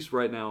at least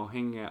right now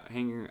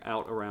hanging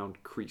out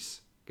around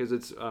crease, because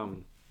it's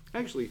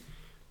actually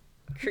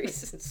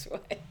Crease and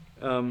sway.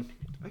 I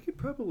could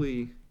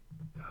probably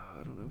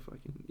I don't know if I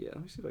can. Yeah,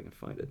 let me see if I can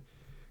find it.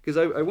 Because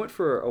I went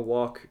for a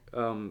walk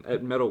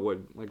at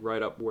Meadowwood, like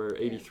right up where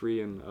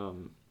 83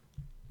 and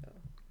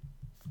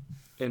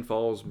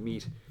Falls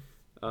meet,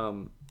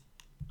 and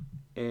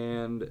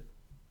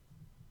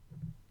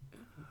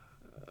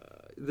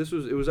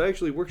it was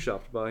actually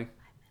workshopped by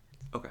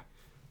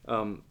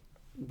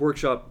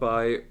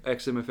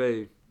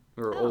ex-MFA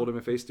or old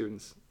MFA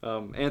students,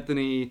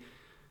 Anthony,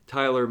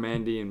 Tyler,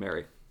 Mandy, and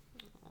Mary.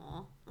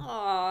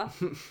 Aw.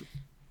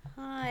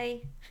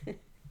 Hi.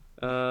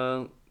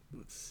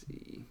 Let's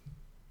see.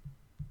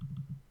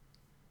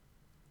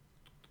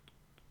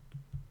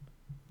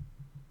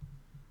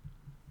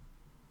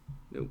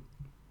 Nope.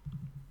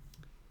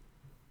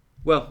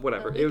 Well,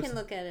 whatever. Well, we can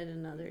look at it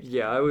another time.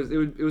 Yeah,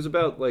 it was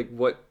about like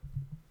what,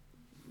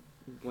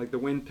 like the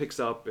wind picks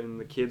up and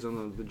the kids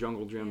on the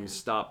jungle gyms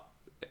stop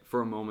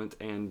for a moment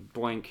and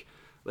blank,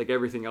 like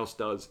everything else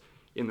does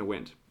in the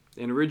wind.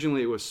 And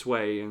originally it was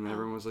sway, and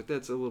everyone was like,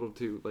 "That's a little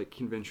too like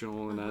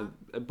conventional." And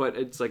but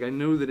it's like I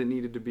knew that it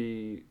needed to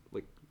be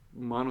like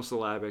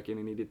monosyllabic, and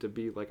it needed to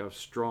be like a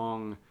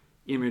strong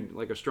image,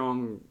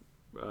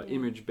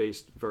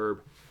 image-based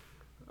verb.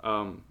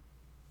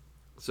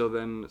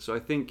 So I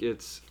think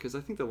it's because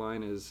I think the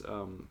line is,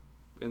 and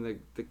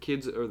the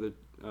kids or the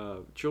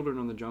children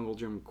on the jungle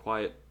gym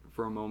quiet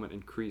for a moment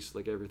and crease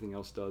like everything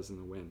else does in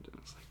the wind,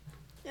 and it's like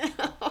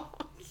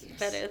It's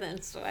better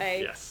than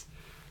sway. yes.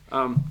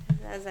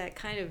 It has that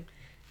kind of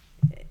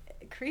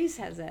crease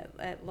has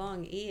that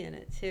long E in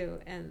it too,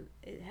 and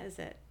it has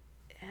a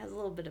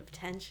little bit of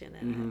tension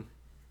in it.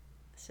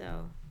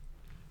 So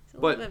it's a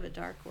little bit of a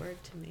dark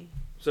word to me.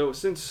 So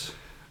since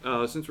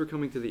we're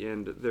coming to the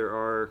end,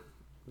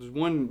 there's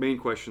one main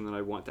question that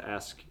I want to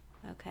ask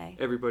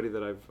everybody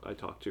that I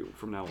talk to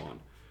from now on.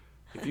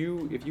 If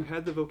you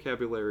had the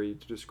vocabulary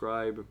to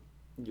describe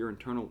your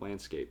internal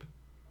landscape,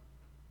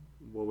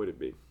 what would it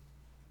be?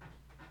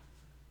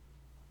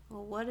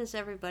 Well, what does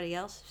everybody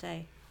else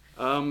say?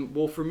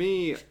 Well, for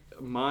me,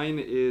 mine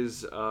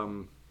is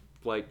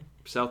like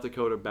South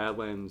Dakota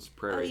Badlands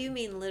Prairie. Oh, you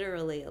mean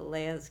literally a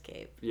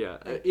landscape? Yeah,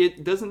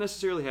 it doesn't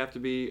necessarily have to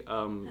be.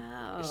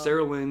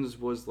 Sarah Lynn's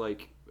was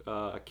like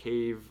a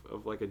cave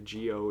of like a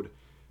geode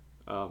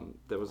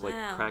that was like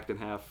cracked in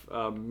half.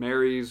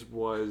 Mary's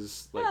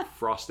was like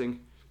frosting.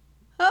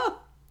 Oh,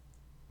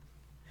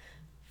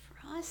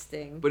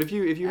 frosting. But if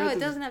you it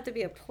doesn't have to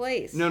be a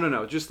place.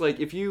 No. Just like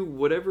if you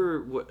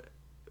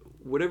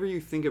whatever you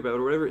think about,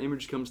 or whatever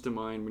image comes to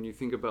mind when you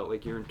think about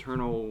like your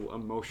internal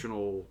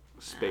emotional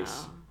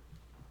space.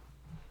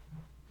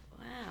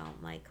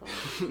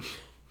 magical.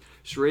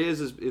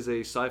 Shreyas is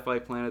a sci-fi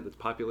planet that's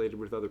populated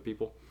with other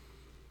people.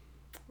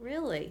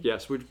 Really?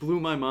 Yes, which blew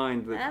my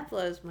mind That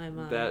blows my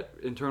mind. that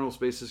internal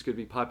spaces could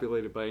be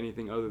populated by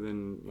anything other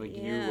than like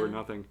Yeah. you or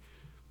nothing.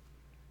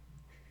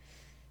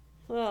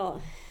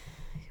 Well,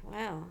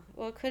 wow.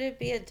 Well, could it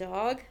be a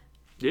dog?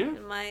 Yeah,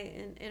 In my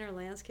inner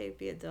landscape,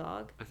 be a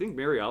dog? I think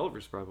Mary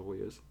Oliver's probably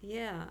is.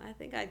 Yeah, I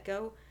think I'd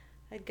go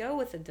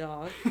with a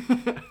dog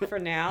for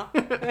now.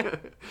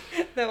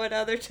 Though at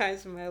other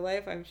times in my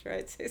life, I'm sure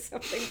I'd say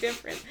something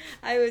different.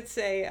 I would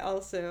say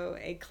also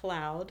a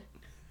cloud.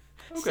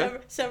 Okay.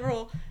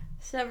 Several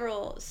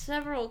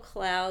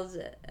clouds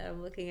that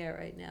I'm looking at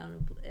right now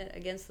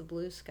against the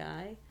blue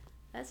sky.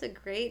 That's a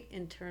great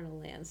internal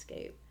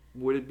landscape.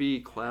 Would it be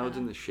clouds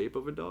in the shape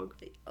of a dog?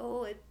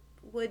 Oh, it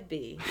would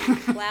be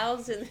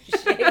clouds in the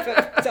shape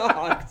of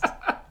dogs.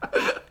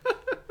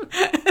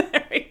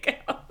 There we go.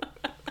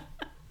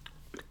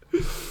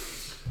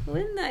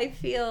 Wouldn't I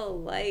feel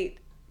light?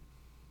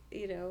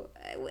 You know,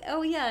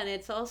 oh yeah, and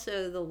it's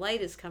also the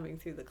light is coming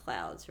through the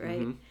clouds,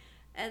 right? Mhm.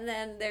 And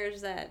then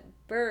there's that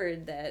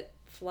bird that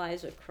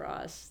flies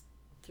across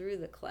through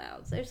the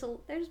clouds. There's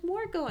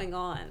more going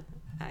on,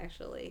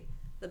 actually.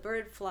 The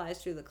bird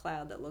flies through the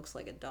cloud that looks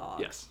like a dog.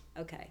 Yes.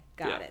 Okay,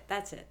 got it.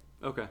 That's it.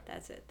 Okay.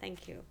 That's it.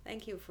 Thank you.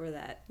 Thank you for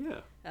that Yeah.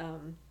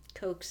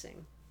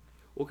 coaxing.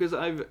 Well,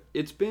 because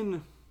it's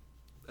been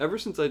ever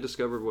since I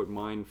discovered what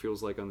mine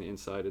feels like on the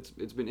inside.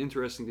 It's been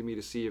interesting to me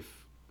to see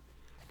if,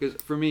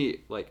 because for me,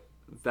 like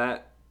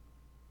that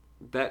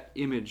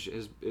image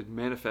it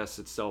manifests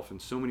itself in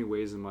so many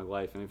ways in my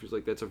life, and it feels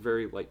like that's a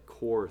very like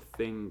core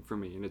thing for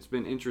me. And it's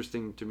been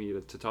interesting to me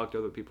to talk to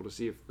other people to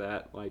see if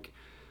that like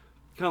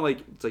kind of like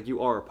it's like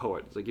you are a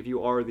poet. It's like if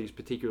you are these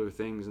particular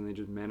things and they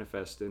just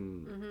manifest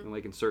in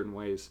like in certain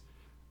ways.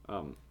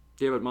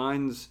 Yeah, but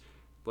mine's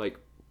like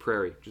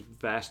prairie, just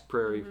vast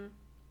prairie.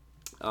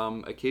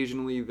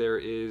 Occasionally there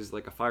is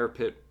like a fire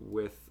pit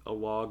with a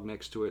log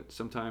next to it.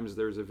 Sometimes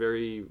there's a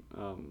very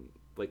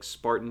like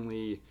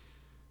Spartanly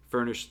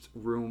furnished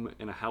room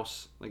in a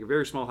house, like a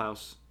very small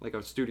house, like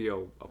a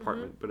studio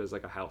apartment, but as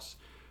like a house.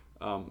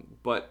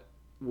 But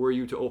were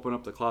you to open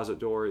up the closet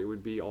door, it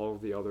would be all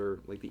of the other,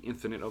 like the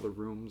infinite other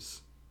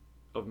rooms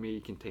of me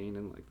contained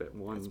in like that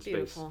one That's space.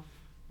 beautiful.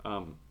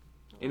 And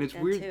like it's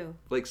that weird. too.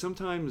 Like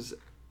sometimes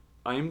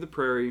I am the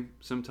prairie,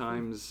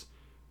 sometimes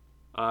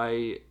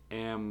I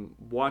am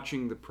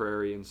watching the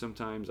prairie, and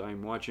sometimes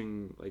I'm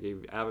watching like a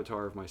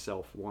avatar of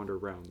myself wander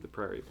around the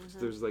prairie. So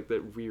there's like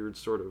that weird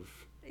sort of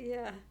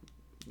Yeah.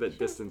 that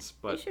distance, You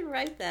but should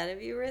write that.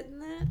 Have you written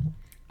that?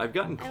 I've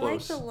gotten I like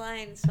close. the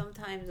line,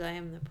 sometimes I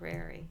am the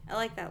prairie. I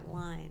like that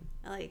line.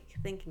 I like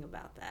thinking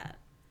about that.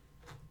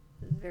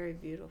 It's very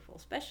beautiful,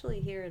 especially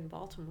here in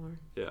Baltimore,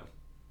 Yeah,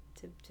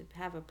 to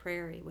have a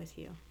prairie with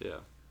you. yeah.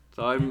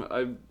 So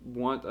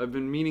I've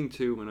been meaning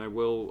to, and I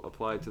will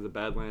apply to the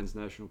Badlands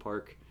National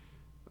Park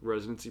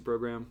residency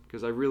program,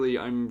 because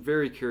I'm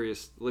very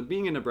curious. Like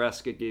being in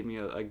Nebraska gave me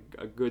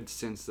a good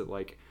sense that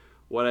like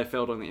what I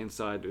felt on the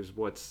inside is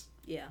what's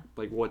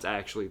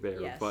actually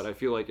there. Yes. But I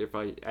feel like if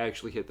I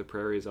actually hit the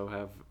prairies,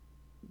 I'll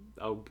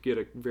get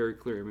a very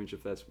clear image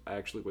if that's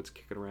actually what's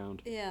kicking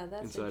around. Yeah,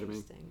 that's inside of me.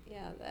 interesting.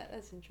 Yeah,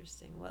 that's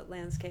interesting. What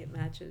landscape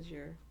matches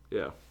your...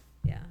 Yeah.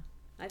 Yeah,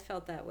 I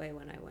felt that way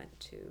when I went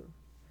to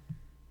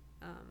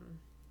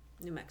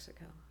New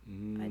Mexico.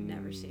 I'd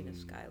never seen a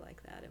sky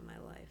like that in my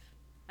life.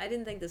 I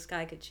didn't think the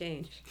sky could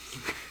change.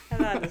 I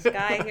thought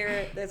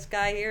the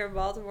sky here in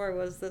Baltimore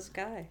was the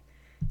sky,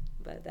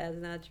 but that's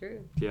not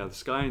true. Yeah, the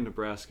sky in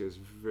Nebraska is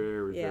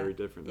very, Yeah. very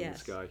different than Yes.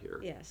 the sky here.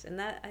 Yes, and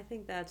I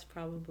think that's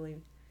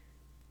probably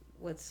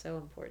what's so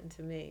important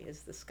to me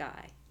is the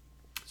sky.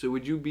 So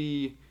would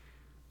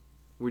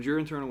your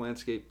internal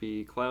landscape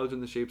be clouds in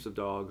the shapes of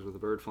dogs with a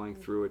bird flying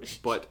through it,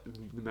 but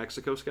New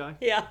Mexico sky?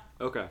 Yeah.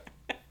 Okay.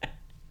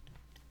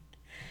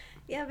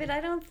 Yeah, but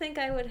I don't think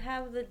I would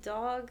have the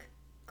dog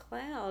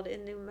cloud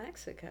in New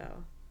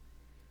Mexico.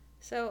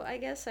 So I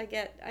guess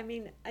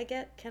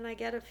can I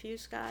get a few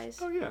skies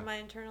yeah. for my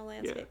internal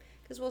landscape?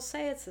 Because we'll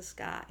say it's the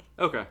sky.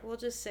 Okay. We'll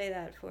just say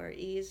that for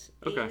ease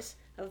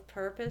of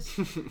purpose.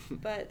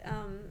 But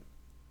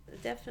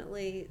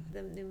definitely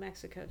the New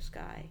Mexico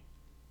sky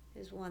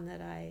is one that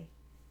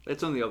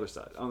It's on the other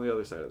side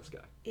of the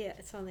sky. yeah,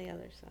 it's on the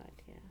other side,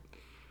 yeah.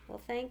 Well,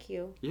 thank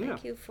you. Yeah.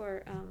 Thank you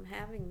for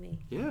having me.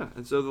 Yeah,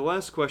 and so the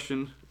last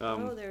question.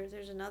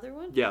 There's another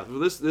one? Yeah, well,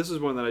 this is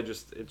one that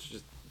it's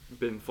just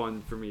been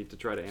fun for me to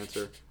try to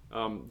answer.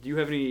 Do you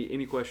have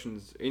any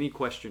questions? Any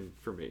question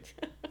for me?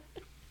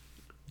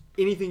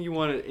 Anything you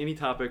want, any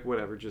topic,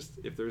 whatever. Just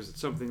if there's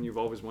something you've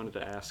always wanted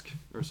to ask,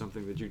 or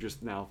something that you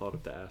just now thought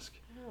of to ask.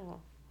 Oh,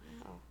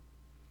 wow.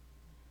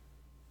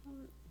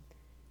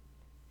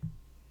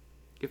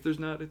 If there's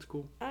not, it's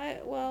cool.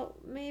 Well,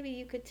 maybe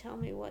you could tell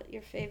me what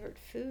your favorite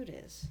food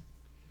is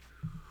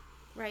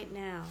right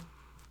now.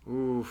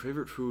 Ooh,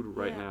 favorite food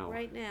right Yeah, now.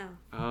 Right now.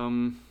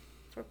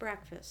 For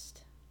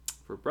breakfast.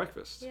 For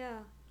breakfast. Yeah.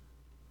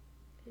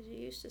 Because you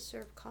used to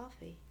serve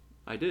coffee.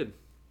 I did,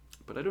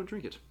 but I don't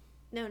drink it.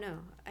 No,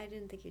 I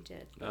didn't think you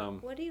did.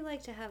 What do you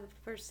like to have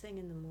first thing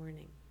in the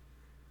morning?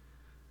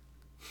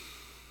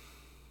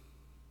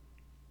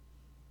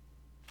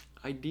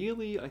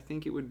 Ideally, I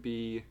think it would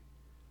be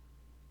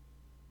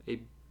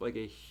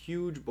a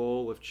huge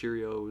bowl of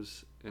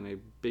Cheerios and a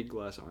big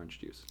glass of orange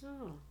juice.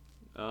 Oh.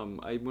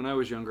 When I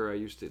was younger, I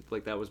used to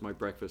that was my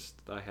breakfast.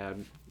 I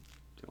had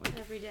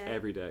Every day.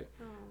 Every day.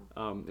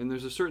 Oh. And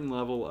there's a certain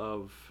level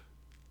of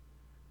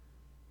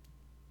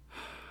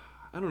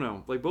I don't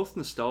know, both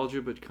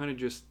nostalgia, but kind of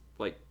just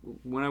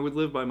when I would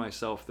live by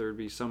myself, there would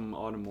be some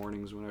autumn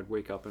mornings when I'd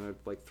wake up and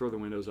I'd throw the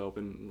windows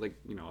open,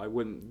 I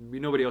wouldn't be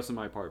nobody else in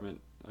my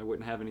apartment. I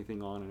wouldn't have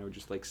anything on, and I would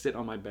just sit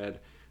on my bed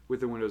with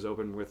the windows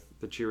open with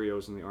the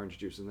Cheerios and the orange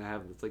juice, and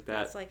it's like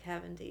that. That's like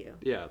heaven to you.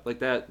 Yeah,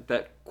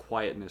 that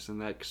quietness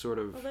and that sort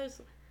of. Well,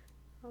 there's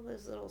all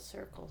those little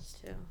circles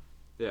too.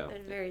 Yeah. They're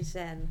very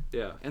zen.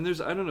 Yeah, and there's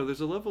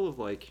a level of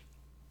I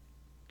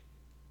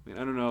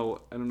don't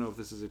know if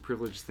this is a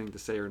privileged thing to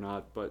say or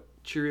not, but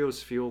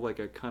Cheerios feel like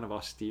a kind of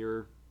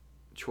austere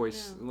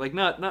choice. Yeah.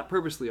 Not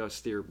purposely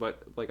austere,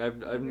 but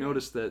I've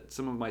noticed that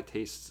some of my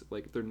tastes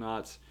they're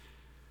not.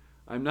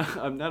 I'm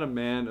not a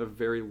man of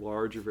very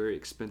large or very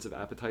expensive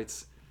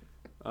appetites.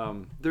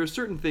 There are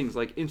certain things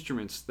like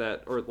instruments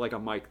or a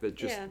mic that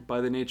just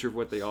by the nature of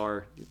what they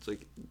are, it's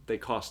they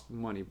cost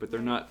money, but they're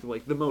not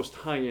the most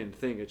high end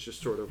thing. It's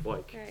just sort of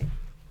right.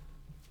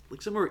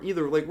 Somewhere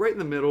either right in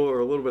the middle or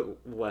a little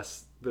bit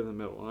less than the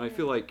middle. And I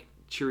feel like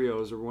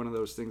Cheerios are one of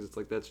those things. It's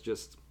that's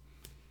just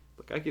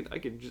I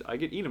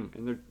could eat them,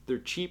 and they're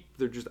cheap.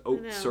 They're just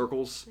oat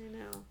circles. I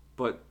know.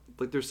 But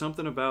there's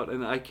something about,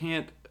 and I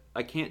can't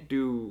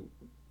do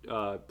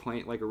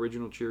plain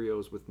original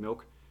Cheerios with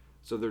milk.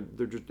 So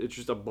it's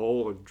just a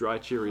bowl of dry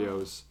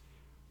Cheerios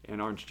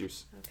and orange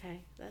juice.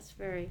 Okay, that's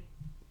very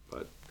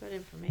good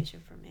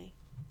information for me.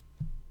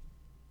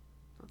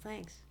 Well,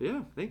 thanks.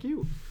 Yeah, thank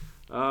you.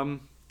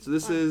 So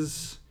this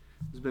has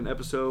been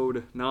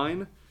episode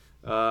 9.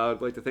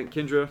 I'd like to thank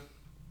Kendra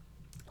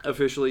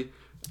officially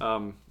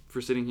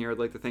for sitting here. I'd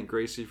like to thank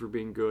Gracie for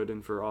being good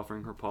and for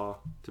offering her paw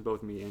to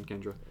both me and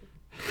Kendra.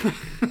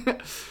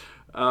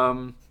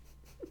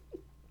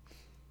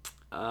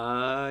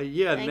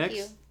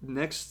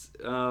 Next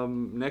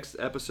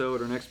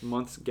episode or next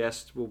month's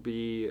guest will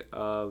be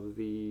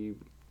the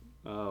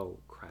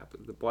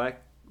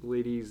Black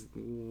Ladies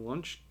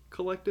Lunch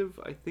Collective,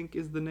 I think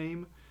is the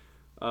name.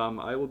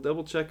 I will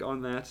double check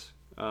on that.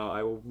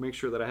 I will make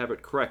sure that I have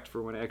it correct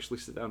for when I actually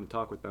sit down and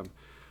talk with them.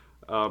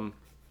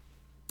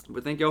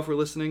 But thank y'all for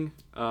listening.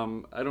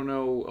 I don't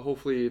know.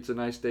 Hopefully it's a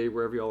nice day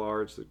wherever y'all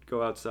are. So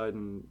go outside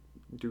and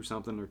do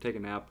something or take a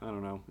nap. I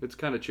don't know. It's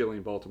kind of chilly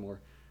in Baltimore.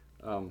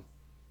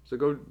 So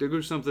go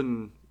do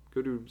something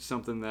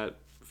that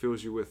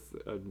fills you with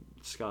a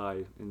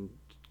sky and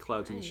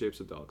clouds in the shapes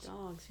of dogs.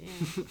 Dogs, yeah.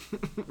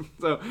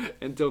 So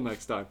until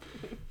next time.